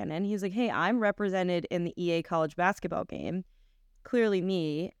Ed O'Bannon. He's like, hey, I'm represented in the EA college basketball game, clearly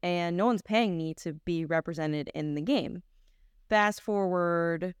me, and no one's paying me to be represented in the game. Fast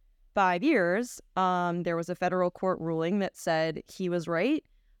forward 5 years, there was a federal court ruling that said he was right.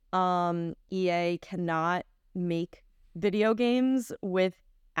 EA cannot make video games with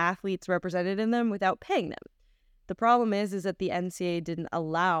athletes represented in them without paying them. The problem is that the NCAA didn't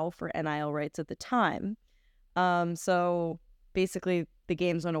allow for NIL rights at the time. So basically the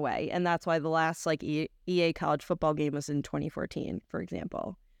games went away. And that's why the last EA college football game was in 2014, for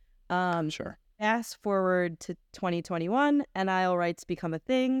example. Sure. Fast forward to 2021, NIL rights become a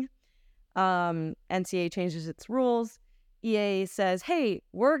thing. NCAA changes its rules. EA says, hey,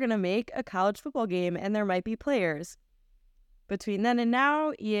 we're going to make a college football game and there might be players. Between then and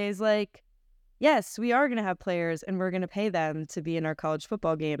now, EA's like, yes, we are going to have players and we're going to pay them to be in our college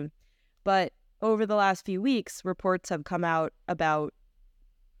football game. But over the last few weeks, reports have come out about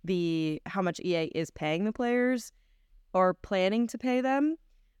how much EA is paying the players or planning to pay them.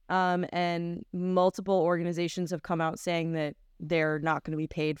 And multiple organizations have come out saying that they're not going to be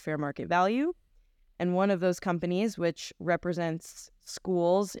paid fair market value. And one of those companies, which represents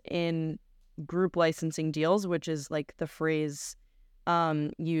schools in group licensing deals, which is like the phrase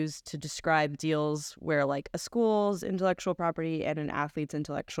used to describe deals where like a school's intellectual property and an athlete's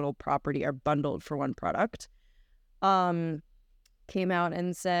intellectual property are bundled for one product, came out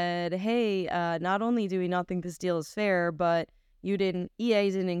and said, hey, not only do we not think this deal is fair, but EA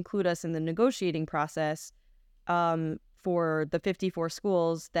didn't include us in the negotiating process for the 54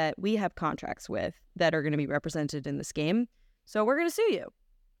 schools that we have contracts with that are going to be represented in this game. So we're going to sue you.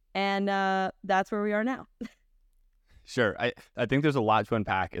 And that's where we are now. Sure. I think there's a lot to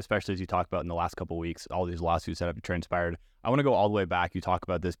unpack, especially as you talk about in the last couple of weeks, all these lawsuits that have transpired. I want to go all the way back. You talk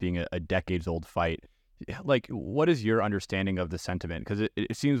about this being a decades-old fight. Like, what is your understanding of the sentiment? Because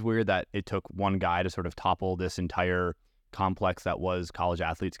it seems weird that it took one guy to sort of topple this entire complex that was college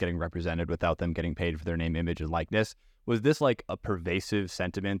athletes getting represented without them getting paid for their name, image, and likeness. Was this like a pervasive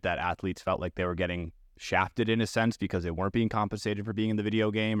sentiment that athletes felt like they were getting shafted in a sense because they weren't being compensated for being in the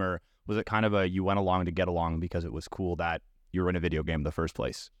video game? Or was it kind of a you went along to get along because it was cool that you were in a video game in the first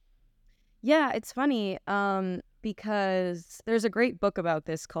place? Yeah, it's funny because there's a great book about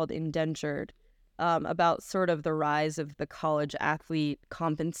this called Indentured, about sort of the rise of the college athlete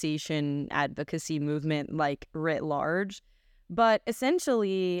compensation advocacy movement, like writ large. But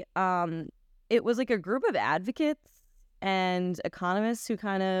essentially, it was like a group of advocates and economists who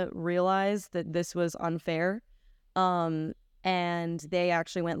kind of realized that this was unfair. And they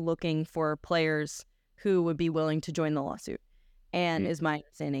actually went looking for players who would be willing to join the lawsuit, and is my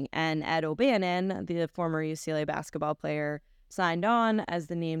understanding. And Ed O'Bannon, the former UCLA basketball player, signed on as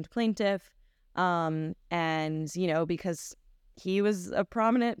the named plaintiff. And, you know, because he was a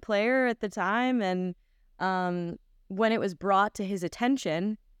prominent player at the time, and when it was brought to his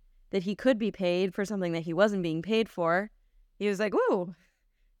attention that he could be paid for something that he wasn't being paid for, he was like, "Ooh,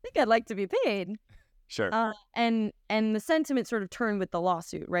 I think I'd like to be paid." Sure. And the sentiment sort of turned with the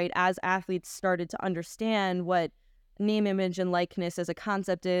lawsuit, right? As athletes started to understand what name, image, and likeness as a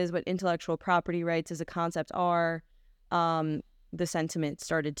concept is, what intellectual property rights as a concept are, the sentiment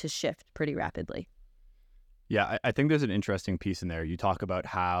started to shift pretty rapidly. Yeah, I think there's an interesting piece in there. You talk about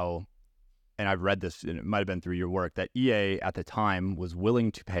how, and I've read this, and it might have been through your work, that EA at the time was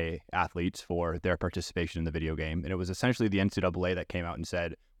willing to pay athletes for their participation in the video game. And it was essentially the NCAA that came out and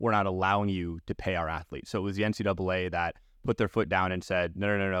said, we're not allowing you to pay our athletes. So it was the NCAA that put their foot down and said,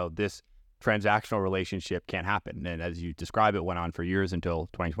 no, this transactional relationship can't happen. And as you describe, it went on for years until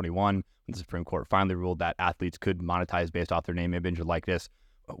 2021, when the Supreme Court finally ruled that athletes could monetize based off their name, image, or likeness.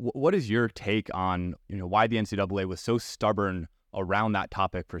 What is your take on, why the NCAA was so stubborn around that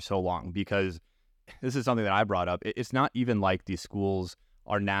topic for so long? Because this is something that I brought up. It's not even like these schools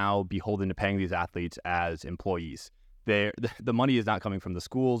are now beholden to paying these athletes as employees. The money is not coming from the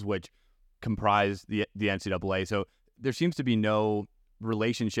schools, which comprise the NCAA. So there seems to be no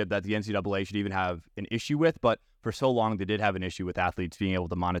relationship that the NCAA should even have an issue with. But for so long, they did have an issue with athletes being able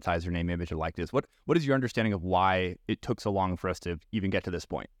to monetize their name, image, or likeness. What is your understanding of why it took so long for us to even get to this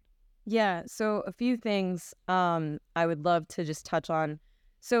point? Yeah, so a few things I would love to just touch on.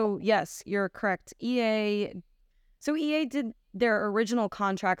 So yes, you're correct. EA did their original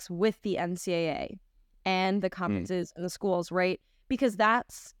contracts with the NCAA and the conferences and the schools, right? Because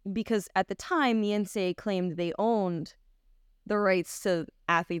at the time the NCAA claimed they owned the rights to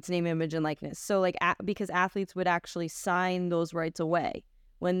athletes' name, image, and likeness. So like because athletes would actually sign those rights away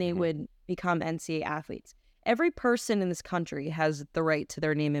when they would become NCAA athletes. Every person in this country has the right to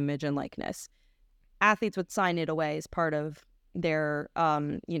their name, image, and likeness. Athletes would sign it away as part of their,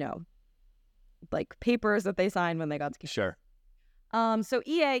 like papers that they signed when they got to. Sure. So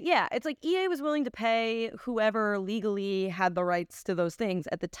EA, it's like EA was willing to pay whoever legally had the rights to those things.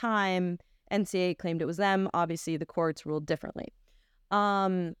 At the time, NCAA claimed it was them. Obviously, the courts ruled differently.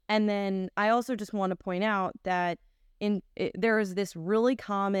 And then I also just want to point out that there is this really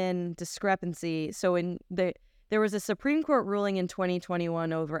common discrepancy. So there was a Supreme Court ruling in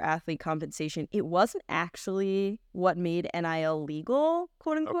 2021 over athlete compensation. It wasn't actually what made NIL legal,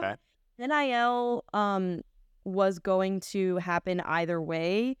 quote unquote. Okay. NIL was going to happen either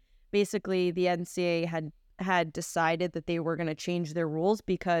way. Basically, the NCAA had decided that they were going to change their rules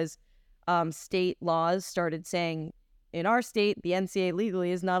because state laws started saying, in our state, the NCAA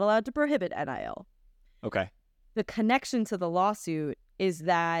legally is not allowed to prohibit NIL. Okay. The connection to the lawsuit is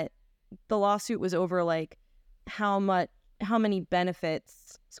that the lawsuit was over like how many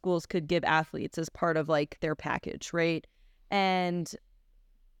benefits schools could give athletes as part of like their package, right? And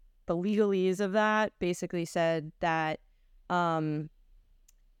the legalese of that basically said that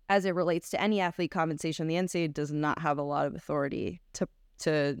as it relates to any athlete compensation, the NCAA does not have a lot of authority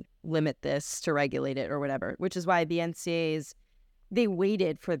to limit this, to regulate it or whatever, which is why the NCAAs, they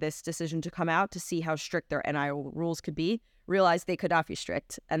waited for this decision to come out to see how strict their NIL rules could be, realized they could not be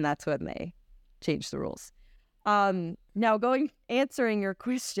strict, and that's when they changed the rules. Now answering your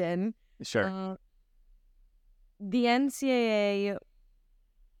question. Sure. The NCAA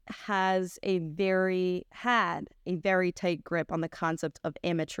had a very tight grip on the concept of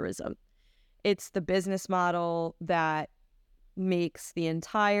amateurism. It's the business model that makes the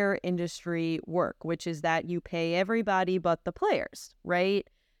entire industry work, which is that you pay everybody but the players, right?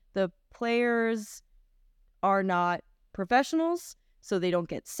 The players are not professionals, so they don't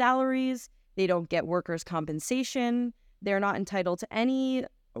get salaries, they don't get workers' compensation, they're not entitled to any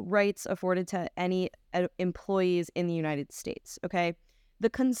rights afforded to any employees in the United States, okay? The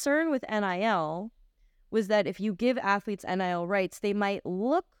concern with NIL was that if you give athletes NIL rights, they might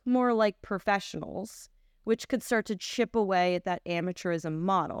look more like professionals, which could start to chip away at that amateurism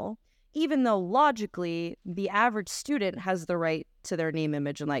model, even though logically the average student has the right to their name,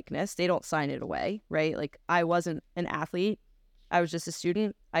 image, and likeness. They don't sign it away, right? Like, I wasn't an athlete. I was just a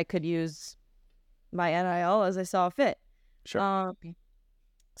student. I could use my NIL as I saw fit. Sure.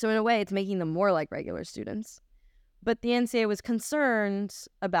 So in a way, it's making them more like regular students. But the NCAA was concerned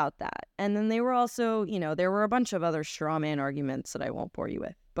about that. And then they were also, there were a bunch of other straw man arguments that I won't bore you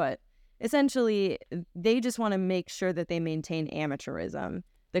with. But essentially, they just want to make sure that they maintain amateurism,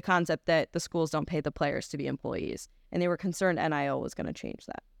 the concept that the schools don't pay the players to be employees. And they were concerned NIL was going to change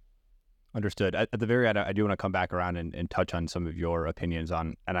that. Understood. At the very end, I do want to come back around and touch on some of your opinions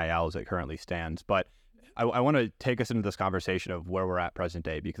on NIL as it currently stands. But I want to take us into this conversation of where we're at present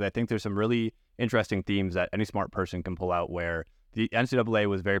day, because I think there's some really interesting themes that any smart person can pull out, where the NCAA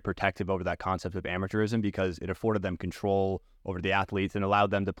was very protective over that concept of amateurism because it afforded them control over the athletes and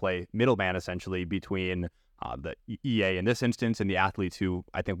allowed them to play middleman essentially between the EA in this instance and the athletes, who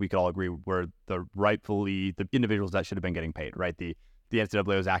I think we could all agree were the individuals that should have been getting paid, right? The NCAA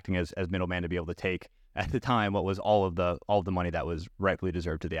was acting as middleman to be able to take at the time what was all of the money that was rightfully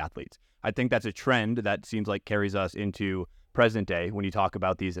deserved to the athletes. I think that's a trend that seems like carries us into present day when you talk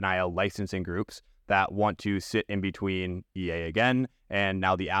about these NIL licensing groups that want to sit in between EA again and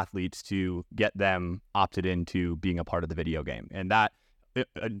now the athletes to get them opted into being a part of the video game. And that,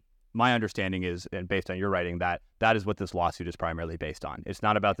 my understanding is, and based on your writing, that is what this lawsuit is primarily based on. It's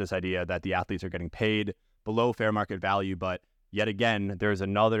not about this idea that the athletes are getting paid below fair market value, but yet again, there's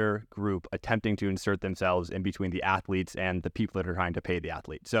another group attempting to insert themselves in between the athletes and the people that are trying to pay the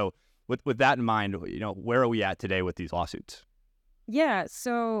athletes. So with that in mind, where are we at today with these lawsuits? Yeah,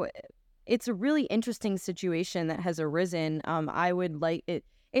 so it's a really interesting situation that has arisen. I would like it.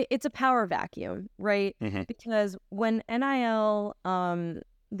 It's a power vacuum, right? Mm-hmm. Because when the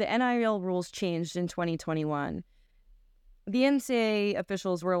NIL rules changed in 2021, the NCAA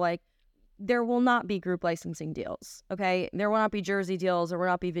officials were like, there will not be group licensing deals, okay? There will not be jersey deals. There will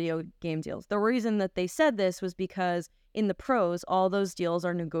not be video game deals. The reason that they said this was because in the pros, all those deals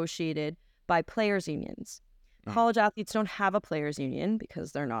are negotiated by players' unions. Oh. College athletes don't have a players' union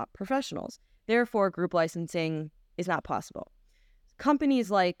because they're not professionals. Therefore, group licensing is not possible.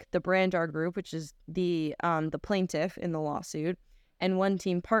 Companies like the Brandar Group, which is the plaintiff in the lawsuit, and One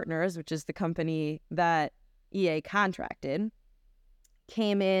Team Partners, which is the company that EA contracted,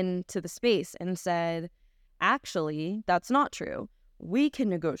 came into the space and said, actually, that's not true. We can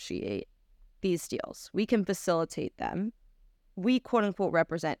negotiate these deals. We can facilitate them. We, quote unquote,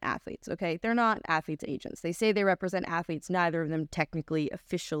 represent athletes, okay? They're not athletes' agents. They say they represent athletes, neither of them technically,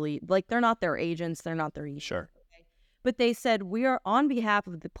 officially, like they're not their agents, they're not their agents. Sure. Okay? But they said, we are on behalf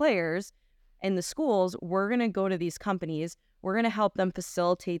of the players and the schools, we're going to go to these companies, we're going to help them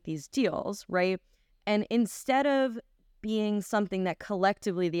facilitate these deals, right? And instead of being something that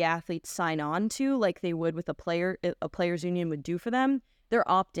collectively the athletes sign on to, like they would with a players union would do for them, they're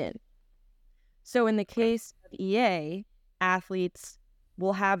opt-in. So in the case of EA, athletes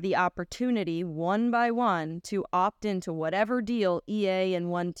will have the opportunity one by one to opt into whatever deal EA and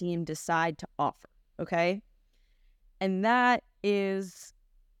One Team decide to offer, okay? And that is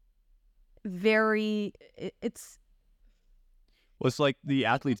it's like the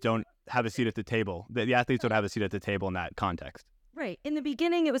athletes don't have a seat at the table. The athletes don't have a seat at the table in that context. Right. In the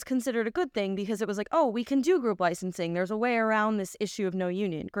beginning, it was considered a good thing because it was like, oh, we can do group licensing. There's a way around this issue of no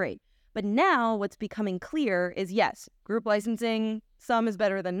union. Great. But now what's becoming clear is, yes, group licensing, some is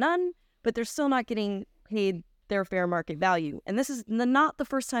better than none, but they're still not getting paid their fair market value. And this is not the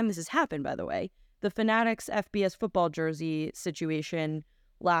first time this has happened, by the way. The Fanatics FBS football jersey situation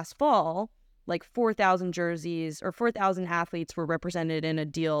last fall, like 4,000 jerseys or 4,000 athletes were represented in a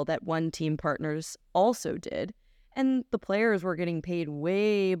deal that One Team Partners also did. And the players were getting paid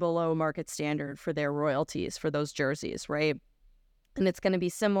way below market standard for their royalties for those jerseys, right? And it's going to be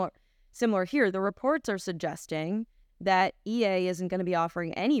similar here. The reports are suggesting that EA isn't going to be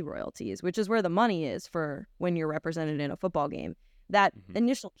offering any royalties, which is where the money is for when you're represented in a football game. That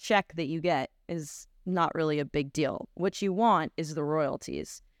initial check that you get is not really a big deal. What you want is the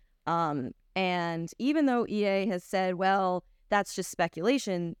royalties. And even though EA has said, well, that's just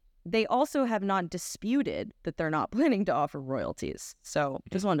speculation, they also have not disputed that they're not planning to offer royalties. So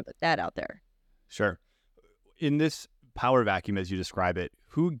just wanted to put that out there. Sure. In this power vacuum, as you describe it,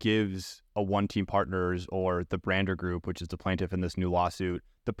 who gives a One Team Partners or the Brandar Group, which is the plaintiff in this new lawsuit,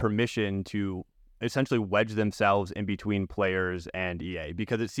 the permission to essentially wedge themselves in between players and EA?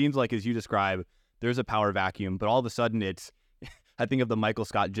 Because it seems like, as you describe, there's a power vacuum, but all of a sudden it's, I think of the Michael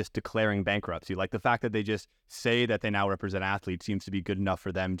Scott just declaring bankruptcy. Like the fact that they just say that they now represent athletes seems to be good enough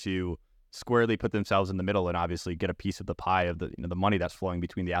for them to squarely put themselves in the middle and obviously get a piece of the pie of the the money that's flowing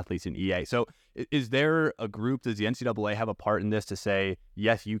between the athletes and EA. So is there a group, does the NCAA have a part in this to say,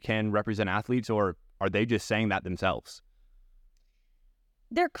 yes, you can represent athletes, or are they just saying that themselves?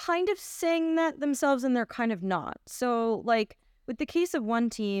 They're kind of saying that themselves and they're kind of not. So like with the case of one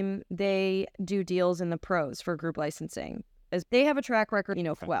team, they do deals in the pros for group licensing, as they have a track record,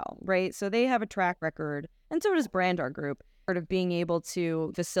 well, right? So they have a track record, and so does Brand Our Group, sort of being able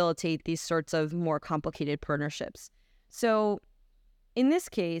to facilitate these sorts of more complicated partnerships. So in this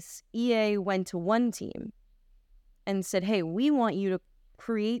case, EA went to one team and said, hey, we want you to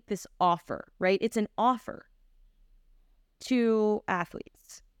create this offer, right? It's an offer to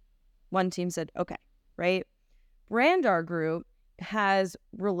athletes. One team said, okay, right? Brand Our Group has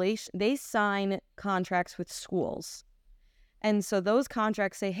they sign contracts with schools. And so those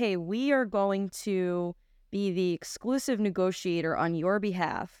contracts say, hey, we are going to be the exclusive negotiator on your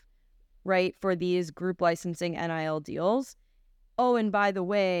behalf, right, for these group licensing NIL deals. Oh, and by the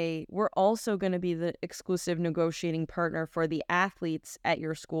way, we're also going to be the exclusive negotiating partner for the athletes at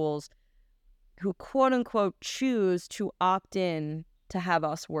your schools who, quote unquote, choose to opt in to have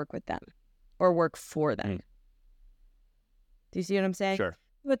us work with them or work for them. Do you see what I'm saying? Sure.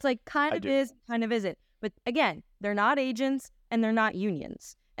 So it's like kind of is, kind of isn't. But again, they're not agents and they're not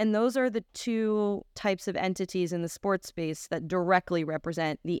unions. And those are the two types of entities in the sports space that directly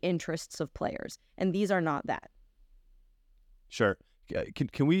represent the interests of players. And these are not that. Sure.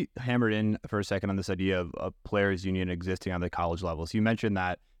 Can we hammer in for a second on this idea of a players union existing on the college level? So you mentioned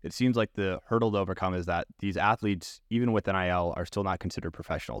that it seems like the hurdle to overcome is that these athletes, even with NIL, are still not considered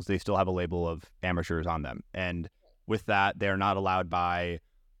professionals. They still have a label of amateurs on them. And with that, they're not allowed by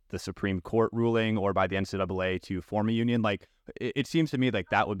the Supreme Court ruling or by the NCAA to form a union. Like, it seems to me like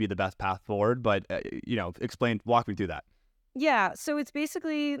that would be the best path forward. But, walk me through that. Yeah. So it's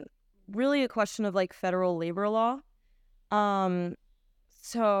basically really a question of like federal labor law. Okay,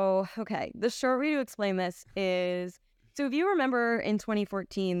 the short way to explain this is, so if you remember in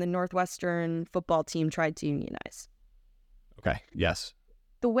 2014, the Northwestern football team tried to unionize. Okay, yes.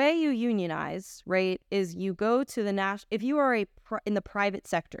 The way you unionize, right, is you go to the if you are in the private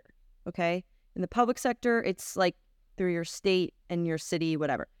sector, okay? In the public sector, it's like through your state and your city,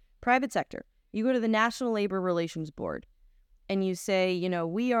 whatever. Private sector, you go to the National Labor Relations Board and you say,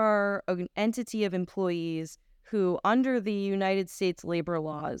 we are an entity of employees who, under the United States labor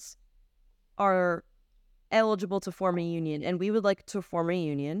laws, are eligible to form a union, and we would like to form a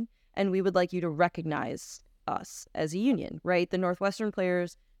union, and we would like you to recognize us as a union, right? The Northwestern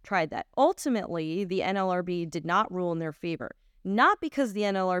players tried that. Ultimately, the NLRB did not rule in their favor, not because the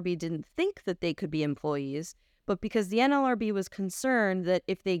NLRB didn't think that they could be employees, but because the NLRB was concerned that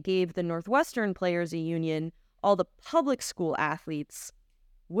if they gave the Northwestern players a union, all the public school athletes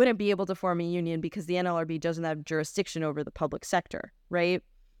wouldn't be able to form a union because the NLRB doesn't have jurisdiction over the public sector, right?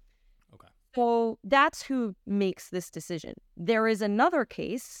 Okay. So that's who makes this decision. There is another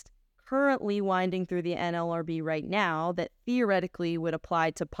case currently winding through the NLRB right now that theoretically would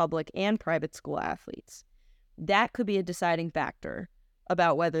apply to public and private school athletes. That could be a deciding factor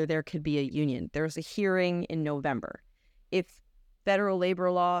about whether there could be a union. There's a hearing in November. If federal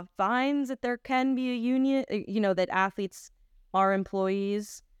labor law finds that there can be a union, that athletes are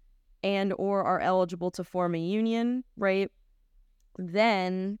employees and or are eligible to form a union, right?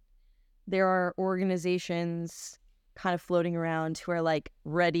 Then there are organizations kind of floating around who are like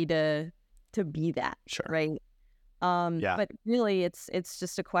ready to be that, sure, right? Yeah. But really, it's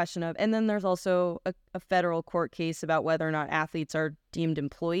just a question of, and then there's also a federal court case about whether or not athletes are deemed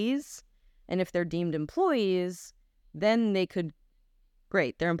employees, and if they're deemed employees, then they could.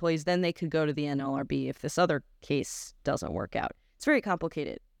 Great, they're employees, then they could go to the NLRB if this other case doesn't work out. It's very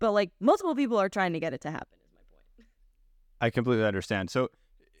complicated, but like multiple people are trying to get it to happen is my point. I completely understand. So,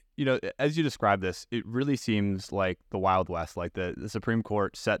 as you describe this, it really seems like the Wild West, like the Supreme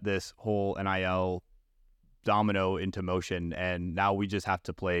Court set this whole NIL domino into motion, and now we just have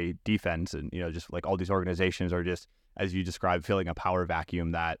to play defense, and, just like all these organizations are just, as you described, filling a power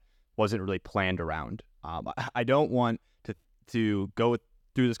vacuum that wasn't really planned around. I don't want to go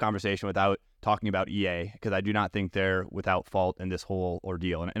through this conversation without talking about EA, because I do not think they're without fault in this whole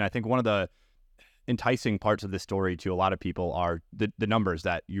ordeal. And I think one of the enticing parts of this story to a lot of people are the numbers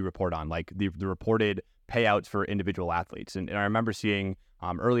that you report on, like the reported payouts for individual athletes. And I remember seeing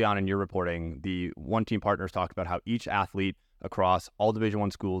early on in your reporting, the one team partners talked about how each athlete across all Division I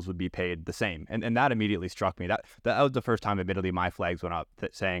schools would be paid the same. And that immediately struck me. That was the first time, admittedly, my flags went up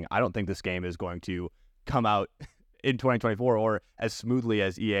saying, I don't think this game is going to come out in 2024 or as smoothly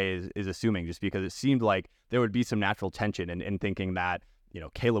as EA is assuming, just because it seemed like there would be some natural tension in thinking that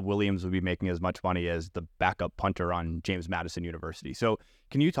Caleb Williams would be making as much money as the backup punter on James Madison University. So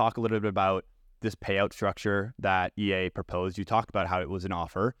can you talk a little bit about this payout structure that EA proposed? You talked about how it was an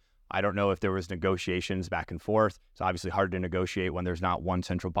offer. I don't know if there was negotiations back and forth. It's obviously hard to negotiate when there's not one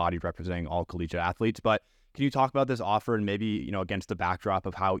central body representing all collegiate athletes. But can you talk about this offer and maybe, against the backdrop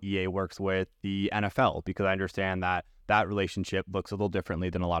of how EA works with the NFL? Because I understand that that relationship looks a little differently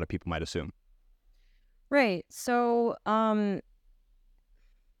than a lot of people might assume. Right. So,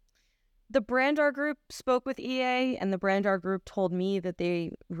 the Brandar Group spoke with EA, and the Brandar Group told me that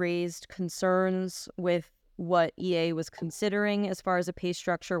they raised concerns with what EA was considering as far as a pay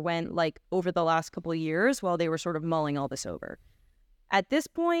structure went, like over the last couple of years while they were sort of mulling all this over. At this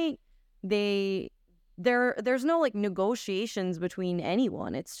point, there's no like negotiations between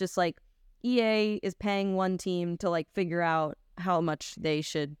anyone. It's just like EA is paying one team to like figure out how much they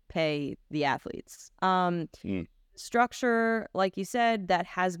should pay the athletes. Structure, like you said, that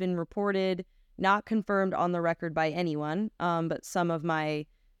has been reported, not confirmed on the record by anyone, but some of my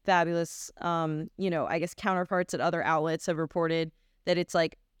fabulous, I guess counterparts at other outlets have reported that it's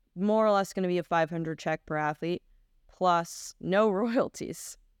like more or less going to be a $500 check per athlete plus no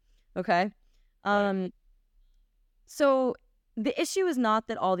royalties. Okay. Right. So the issue is not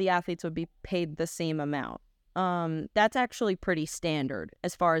that all the athletes would be paid the same amount. That's actually pretty standard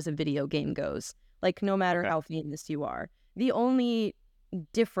as far as a video game goes. Like, no matter how famous you are. The only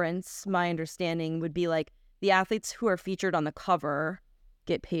difference, my understanding, would be like the athletes who are featured on the cover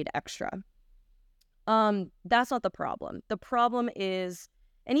get paid extra. That's not the problem. The problem is,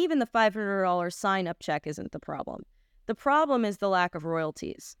 and even the $500 sign-up check isn't the problem. The problem is the lack of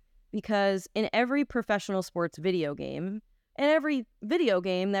royalties. Because in every professional sports video game, and every video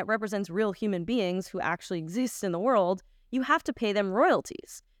game that represents real human beings who actually exist in the world, you have to pay them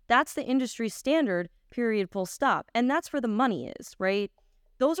royalties. That's the industry standard, period, full stop. And that's where the money is, right?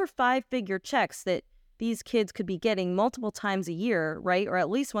 Those are 5-figure checks that these kids could be getting multiple times a year, right? Or at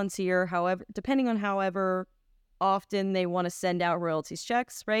least once a year, however, depending on however often they want to send out royalties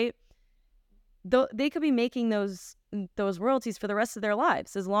checks, right? They could be making those royalties for the rest of their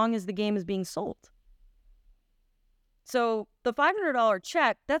lives as long as the game is being sold. So the $500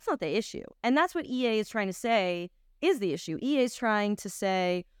 check, that's not the issue. And that's what EA is trying to say is the issue. EA is trying to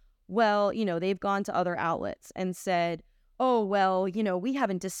say, well, they've gone to other outlets and said, oh, well, we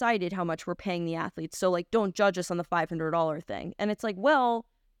haven't decided how much we're paying the athletes. So like, don't judge us on the $500 thing. And it's like, well,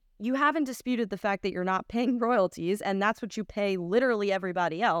 you haven't disputed the fact that you're not paying royalties, and that's what you pay literally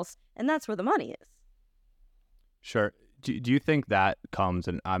everybody else. And that's where the money is. Sure. Do you think that comes,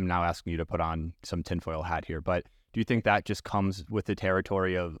 and I'm now asking you to put on some tinfoil hat here, but do you think that just comes with the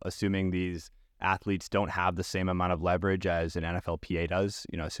territory of assuming these athletes don't have the same amount of leverage as an NFLPA does,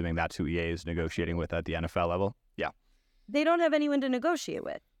 assuming that's who EA is negotiating with at the NFL level? Yeah. They don't have anyone to negotiate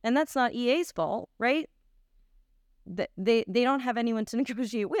with, and that's not EA's fault, right? They don't have anyone to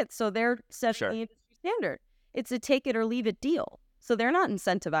negotiate with, so they're setting the industry standard. It's a take it or leave it deal. So they're not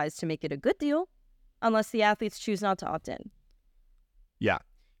incentivized to make it a good deal unless the athletes choose not to opt in. Yeah.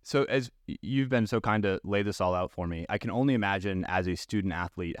 So as you've been so kind to lay this all out for me, I can only imagine as a student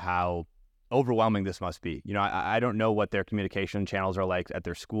athlete how overwhelming this must be. I don't know what their communication channels are like at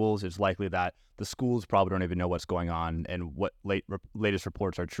their schools. It's likely that the schools probably don't even know what's going on and what latest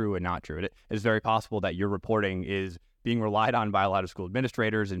reports are true and not true. It is very possible that your reporting is being relied on by a lot of school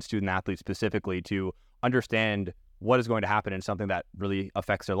administrators and student athletes specifically to understand what is going to happen in something that really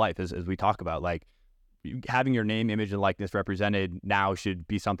affects their life, as we talk about. Like, having your name, image, and likeness represented now should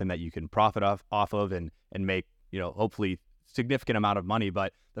be something that you can profit off of and make, hopefully significant amount of money.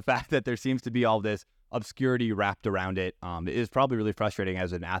 But the fact that there seems to be all this obscurity wrapped around it is probably really frustrating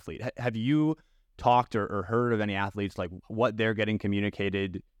as an athlete. Have you talked or heard of any athletes, like what they're getting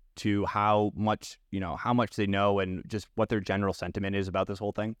communicated to, how much they know, and just what their general sentiment is about this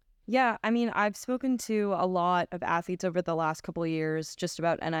whole thing? Yeah, I mean, I've spoken to a lot of athletes over the last couple of years just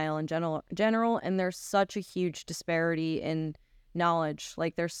about NIL in general, and there's such a huge disparity in knowledge.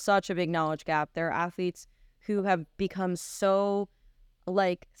 Like, there's such a big knowledge gap. There are athletes who have become so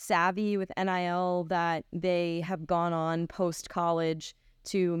like savvy with NIL that they have gone on post-college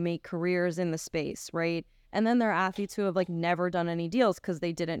to make careers in the space, right? And then there are athletes who have like never done any deals because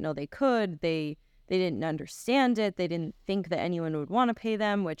they didn't know they could. They didn't understand it. They didn't think that anyone would want to pay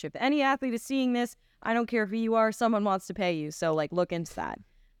them, which if any athlete is seeing this, I don't care who you are, someone wants to pay you. So like, look into that.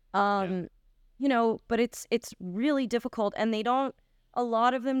 But it's really difficult, and a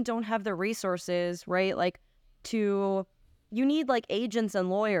lot of them don't have the resources, right? Like you need like agents and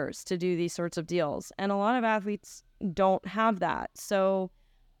lawyers to do these sorts of deals. And a lot of athletes don't have that. So,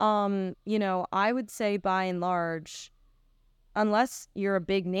 I would say by and large, unless you're a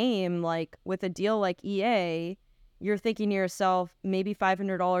big name, like with a deal like EA, you're thinking to yourself, maybe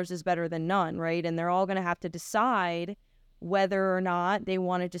 $500 is better than none, right? And they're all going to have to decide whether or not they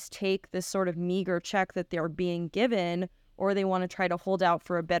want to just take this sort of meager check that they're being given, or they want to try to hold out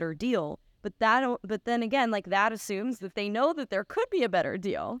for a better deal. But then again, like that assumes that they know that there could be a better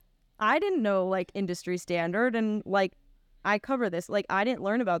deal. I didn't know like industry standard, and like I cover this. Like I didn't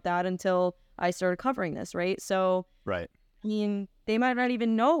learn about that until I started covering this, right? So, Right. I mean, they might not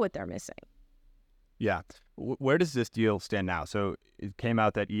even know what they're missing. Yeah. Where does this deal stand now? So it came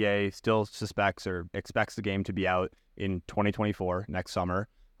out that EA still suspects or expects the game to be out in 2024, next summer.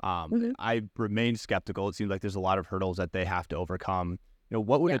 I remain skeptical. It seems like there's a lot of hurdles that they have to overcome.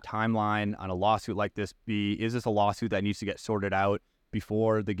 What would a timeline on a lawsuit like this be? Is this a lawsuit that needs to get sorted out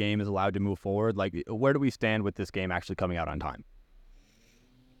before the game is allowed to move forward? Like, where do we stand with this game actually coming out on time?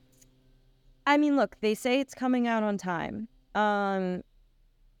 I mean, look, they say it's coming out on time.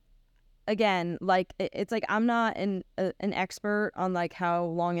 Again, like it's like I'm not an expert on like how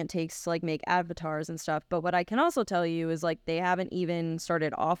long it takes to like make avatars and stuff, but what I can also tell you is like they haven't even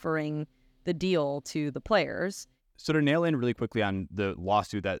started offering the deal to the players. So to nail in really quickly on the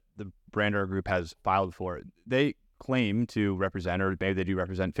lawsuit that the Brander Group has filed for, they claim to represent, or maybe they do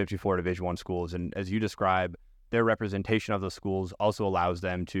represent, 54 Division I schools, and as you describe, their representation of those schools also allows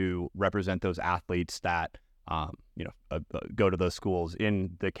them to represent those athletes that go to those schools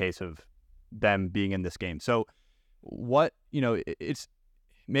in the case of them being in this game. So what, it's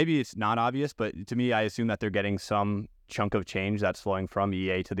maybe it's not obvious, but to me, I assume that they're getting some chunk of change that's flowing from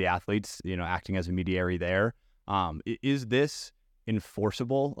EA to the athletes, acting as a mediary there. Is this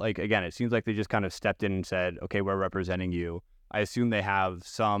enforceable? Like, again, it seems like they just kind of stepped in and said, okay, we're representing you. I assume they have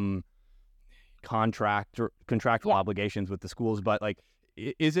some contractual obligations with the schools, but like,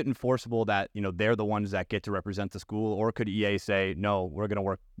 is it enforceable that they're the ones that get to represent the school, or could EA say no, we're going to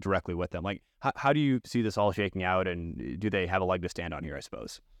work directly with them? Like, how do you see this all shaking out, and do they have a leg to stand on here, I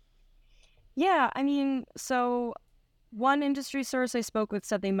suppose? Yeah, I mean, so one industry source I spoke with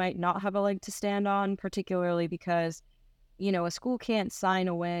said they might not have a leg to stand on, particularly because a school can't sign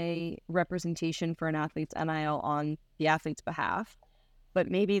away representation for an athlete's NIL on the athlete's behalf,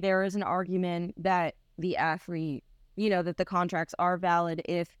 but maybe there is an argument that the athlete, that the contracts are valid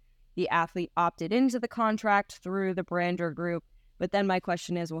if the athlete opted into the contract through the Brander Group. But then my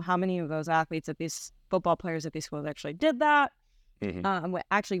question is, well, how many of those athletes at these football players at these schools actually did that? I'm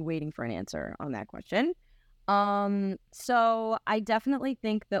actually waiting for an answer on that question. So I definitely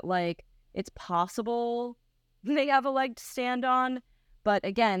think that like it's possible they have a leg to stand on. But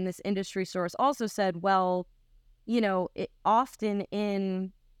again, this industry source also said, well, it often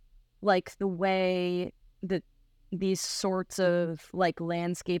in like the way that these sorts of like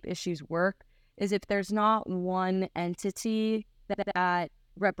landscape issues work is if there's not one entity that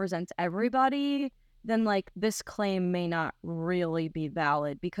represents everybody, then like this claim may not really be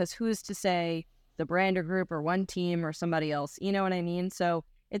valid, because who's to say the Brander Group or one team or somebody else, you know what I mean? So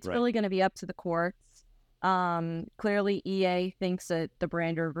it's really going to be up to the courts. Clearly EA thinks that the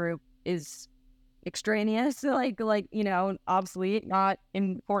Brander Group is extraneous, like obsolete, not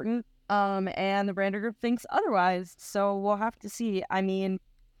important. And the Brander Group thinks otherwise. So we'll have to see. I mean,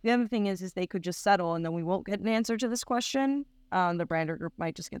 the other thing is they could just settle and then we won't get an answer to this question. The Brander Group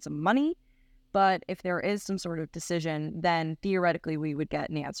might just get some money. But if there is some sort of decision, then theoretically we would get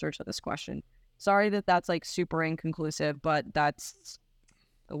an answer to this question. Sorry that that's like super inconclusive, but that's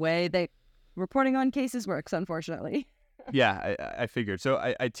the way that reporting on cases works, unfortunately. Yeah, I figured. So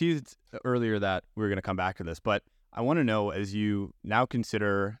I teased earlier that we were going to come back to this, but I want to know, as you now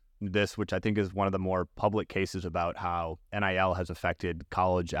consider this, which I think is one of the more public cases about how NIL has affected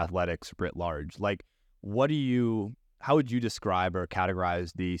college athletics writ large, like how would you describe or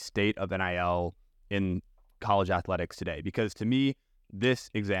categorize the state of NIL in college athletics today? Because to me, this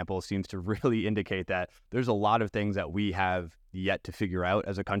example seems to really indicate that there's a lot of things that we have yet to figure out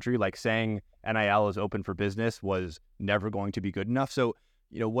as a country. Like saying NIL is open for business was never going to be good enough. So,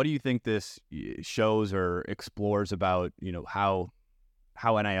 what do you think this shows or explores about, how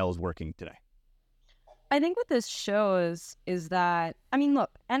NIL is working today? I think what this shows is that, I mean,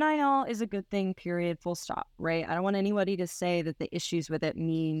 look, NIL is a good thing, period, full stop, right? I don't want anybody to say that the issues with it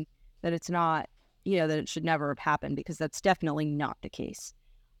mean that it's not, that it should never have happened, because that's definitely not the case.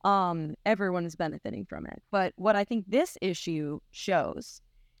 Everyone is benefiting from it. But what I think this issue shows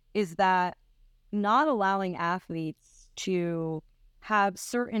is that not allowing athletes to have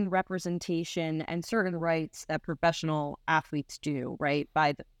certain representation and certain rights that professional athletes do, right,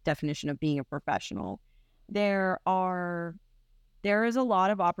 by the definition of being a professional, there is a lot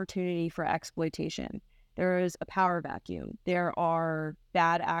of opportunity for exploitation. There is a power vacuum. There are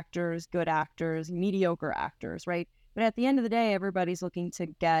bad actors, good actors, mediocre actors, right? But at the end of the day, everybody's looking to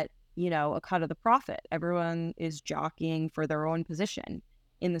get, a cut of the profit. Everyone is jockeying for their own position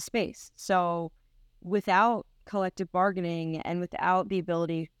in the space. So without collective bargaining and without the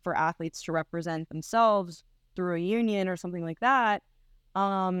ability for athletes to represent themselves through a union or something like that,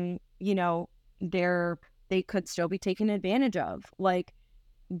 they could still be taken advantage of. Like,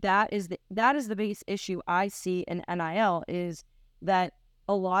 that is the biggest issue I see in NIL, is that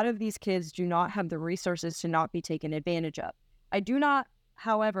a lot of these kids do not have the resources to not be taken advantage of. I do not,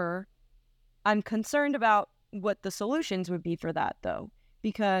 however, I'm concerned about what the solutions would be for that, though,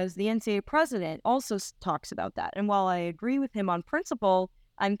 because the NCAA president also talks about that. And while I agree with him on principle,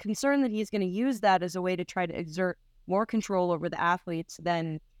 I'm concerned that he's going to use that as a way to try to exert more control over the athletes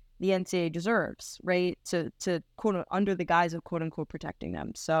than the NCAA deserves, right? To quote, under the guise of quote unquote protecting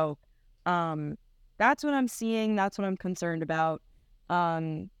them. So that's what I'm seeing. That's what I'm concerned about.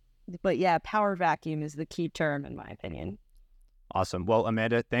 But yeah, power vacuum is the key term in my opinion. Awesome. Well,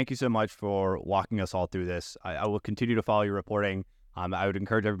 Amanda, thank you so much for walking us all through this. I will continue to follow your reporting. I would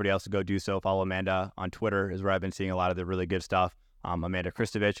encourage everybody else to go do so. Follow Amanda on Twitter, is where I've been seeing a lot of the really good stuff. Amanda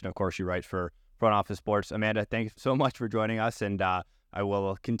Kristovich, and of course she writes for Front Office Sports. Amanda, thank you so much for joining us, and I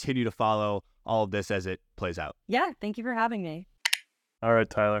will continue to follow all of this as it plays out. Yeah, thank you for having me. All right,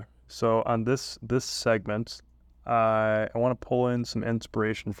 Tyler. So on this segment, I want to pull in some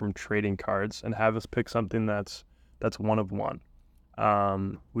inspiration from trading cards and have us pick something that's one of one.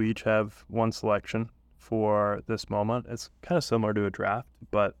 We each have one selection for this moment. It's kind of similar to a draft,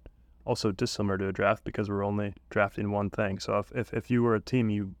 but also dissimilar to a draft because we're only drafting one thing. So if you were a team,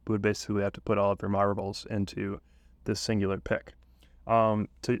 you would basically have to put all of your marbles into this singular pick. To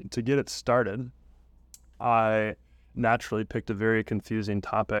get it started, I naturally picked a very confusing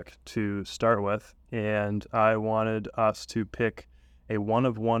topic to start with, and I wanted us to pick a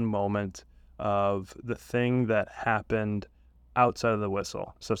one-of-one moment of the thing that happened outside of the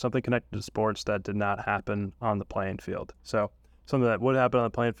whistle. So something connected to sports that did not happen on the playing field. So something that would happen on the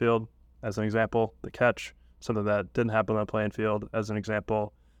playing field, as an example, the catch. Something that didn't happen on the playing field, as an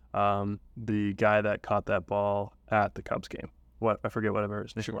example, the guy that caught that ball at the Cubs game. I forget whatever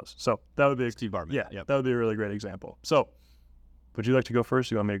his name was. So that would be Steve Bartman. Yeah, yep. That would be a really great example. So would you like to go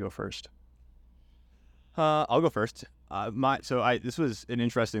first? Or you want me to go first? I'll go first. This was an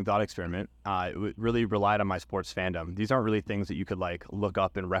interesting thought experiment. It really relied on my sports fandom. These aren't really things that you could look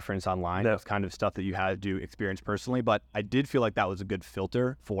up and reference online. No. It's kind of stuff that you had to experience personally. But I did feel like that was a good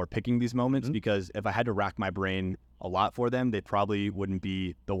filter for picking these moments, because if I had to rack my brain a lot for them, they probably wouldn't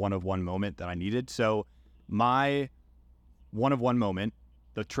be the one-of-one moment that I needed. So my one-of-one moment,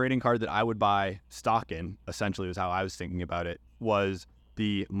 the trading card that I would buy stock in, essentially was how I was thinking about it, was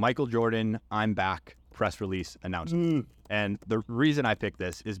the Michael Jordan "I'm Back" press release announcement. And the reason I picked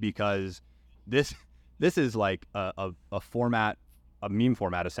this is because this is like a format, a meme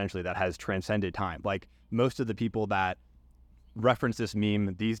format essentially, that has transcended time. Like, most of the people that reference this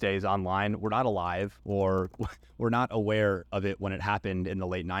meme these days online were not alive or were not aware of it when it happened in the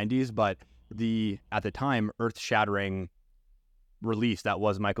late 90s, but at the time, earth-shattering release that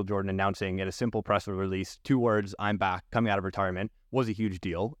was Michael Jordan announcing in a simple press release 2 words, "I'm back," coming out of retirement, was a huge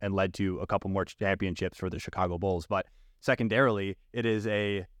deal and led to a couple more championships for the Chicago Bulls. But secondarily, it is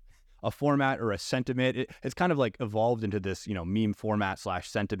a format or a sentiment. It's kind of evolved into this, meme format /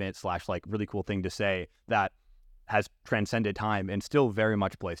 sentiment / really cool thing to say that has transcended time and still very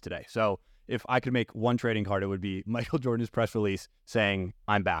much plays today. So if I could make one trading card, it would be Michael Jordan's press release saying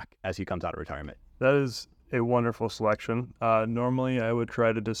 "I'm back" as he comes out of retirement. That is a wonderful selection. Normally, I would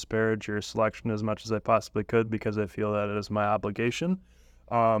try to disparage your selection as much as I possibly could because I feel that it is my obligation.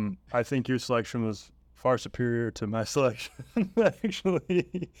 I think your selection was far superior to my selection,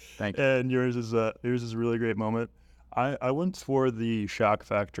 actually. Thank you. And yours is a really great moment. I went for the shock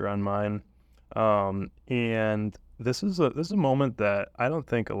factor on mine, and this is a moment that I don't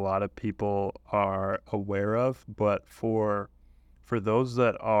think a lot of people are aware of, but for those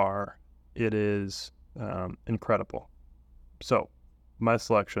that are, it is incredible. So my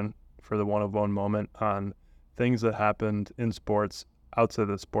selection for the one-of-one moment on things that happened in sports outside of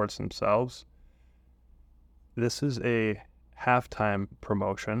the sports themselves, this is a halftime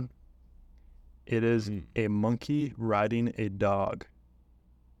promotion. It is a monkey riding a dog.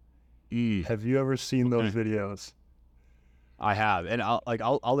 Have you ever seen those videos? I have, and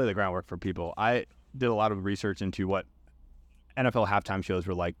I'll lay the groundwork for people. I did a lot of research into what NFL halftime shows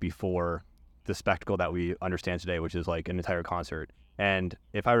were like before the spectacle that we understand today, which is like an entire concert. And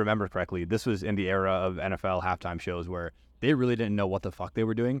if I remember correctly, this was in the era of NFL halftime shows where they really didn't know what the fuck they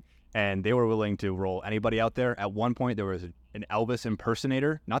were doing, and they were willing to roll anybody out there. At one point, there was an Elvis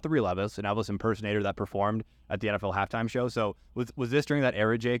impersonator, not the real Elvis, an Elvis impersonator that performed at the NFL halftime show. So was this during that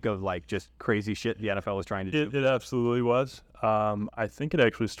era, Jake, of like just crazy shit the NFL was trying to do? It absolutely was. I think it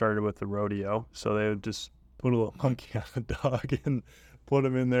actually started with the rodeo. So they would just put a little monkey on a dog and put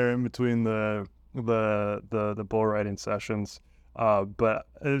him in there in between the bull riding sessions. But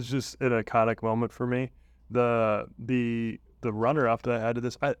it was just an iconic moment for me. The runner-up that I had to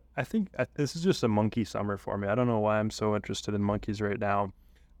this, I think this is just a monkey summer for me. I don't know why I'm so interested in monkeys right now,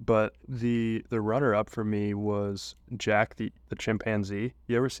 but the runner-up for me was Jack the chimpanzee.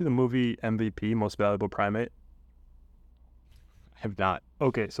 You ever see the movie MVP, Most Valuable Primate? I have not.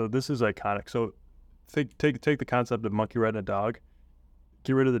 Okay, so this is iconic. So take the concept of monkey riding a dog,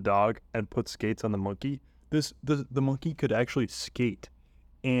 get rid of the dog, and put skates on the monkey. The monkey could actually skate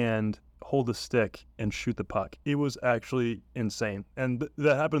and hold a stick and shoot the puck. It was actually insane. And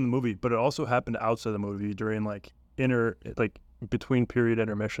that happened in the movie, but it also happened outside the movie during between period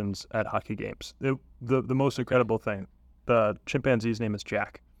intermissions at hockey games. The most incredible thing. The chimpanzee's name is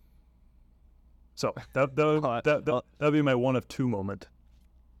Jack. So that'd be my one of two moment.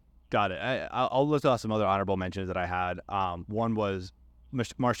 Got it. I'll list off some other honorable mentions that I had. One was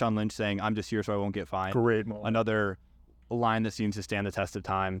Marshawn Lynch saying, "I'm just here so I won't get fined." Great moment. Another line that seems to stand the test of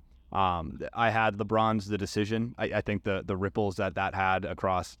time. I had LeBron's The Decision. I think the ripples that had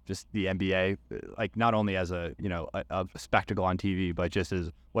across just the NBA, like not only as a spectacle on TV, but just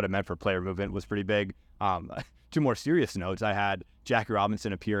as what it meant for player movement was pretty big. Two more serious notes. I had Jackie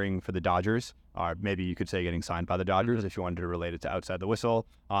Robinson appearing for the Dodgers, or maybe you could say getting signed by the Dodgers if you wanted to relate it to outside the whistle.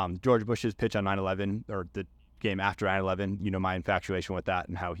 George Bush's pitch on 9/11, or the game after 9/11, my infatuation with that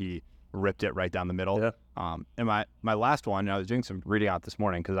and how he ripped it right down the middle. Yeah. And my last one, and I was doing some reading out this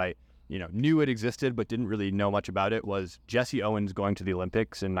morning because I knew it existed but didn't really know much about it, was Jesse Owens going to the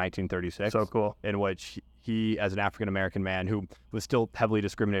Olympics in 1936. So cool. In which he, as an African-American man who was still heavily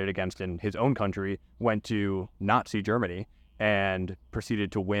discriminated against in his own country, went to Nazi Germany and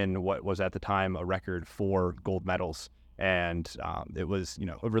proceeded to win what was at the time a record 4 gold medals. And it was,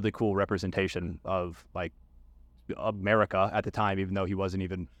 a really cool representation of like America at the time, even though he wasn't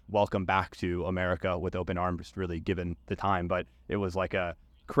even welcomed back to America with open arms really given the time. But it was like a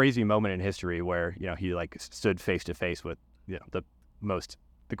crazy moment in history where he like stood face to face with the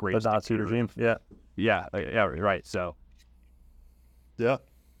greatest Nazi regime. Yeah, right. So yeah,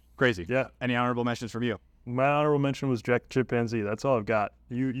 crazy. Yeah. Any honorable mentions from you? My honorable mention was Jack Chimpanzee. That's all I've got.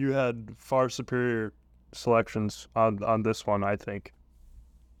 You had far superior selections on this one, I think.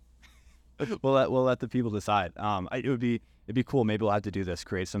 We'll let the people decide. It'd be cool. Maybe we'll have to do this.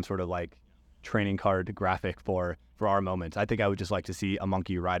 Create some sort of like training card graphic for our moments. I think I would just like to see a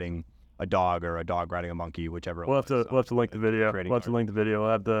monkey riding a dog or a dog riding a monkey, whichever. We'll have to link the video. Trading We'll have to link the video.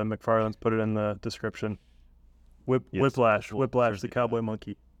 We'll have the McFarlanes put it in the description. Whiplash, the cowboy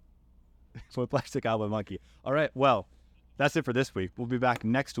monkey. Whiplash the cowboy monkey. All right. Well, that's it for this week. We'll be back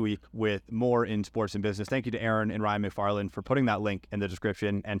next week with more in sports and business. Thank you to Aaron and Ryan McFarland for putting that link in the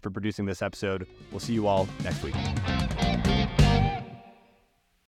description and for producing this episode. We'll see you all next week.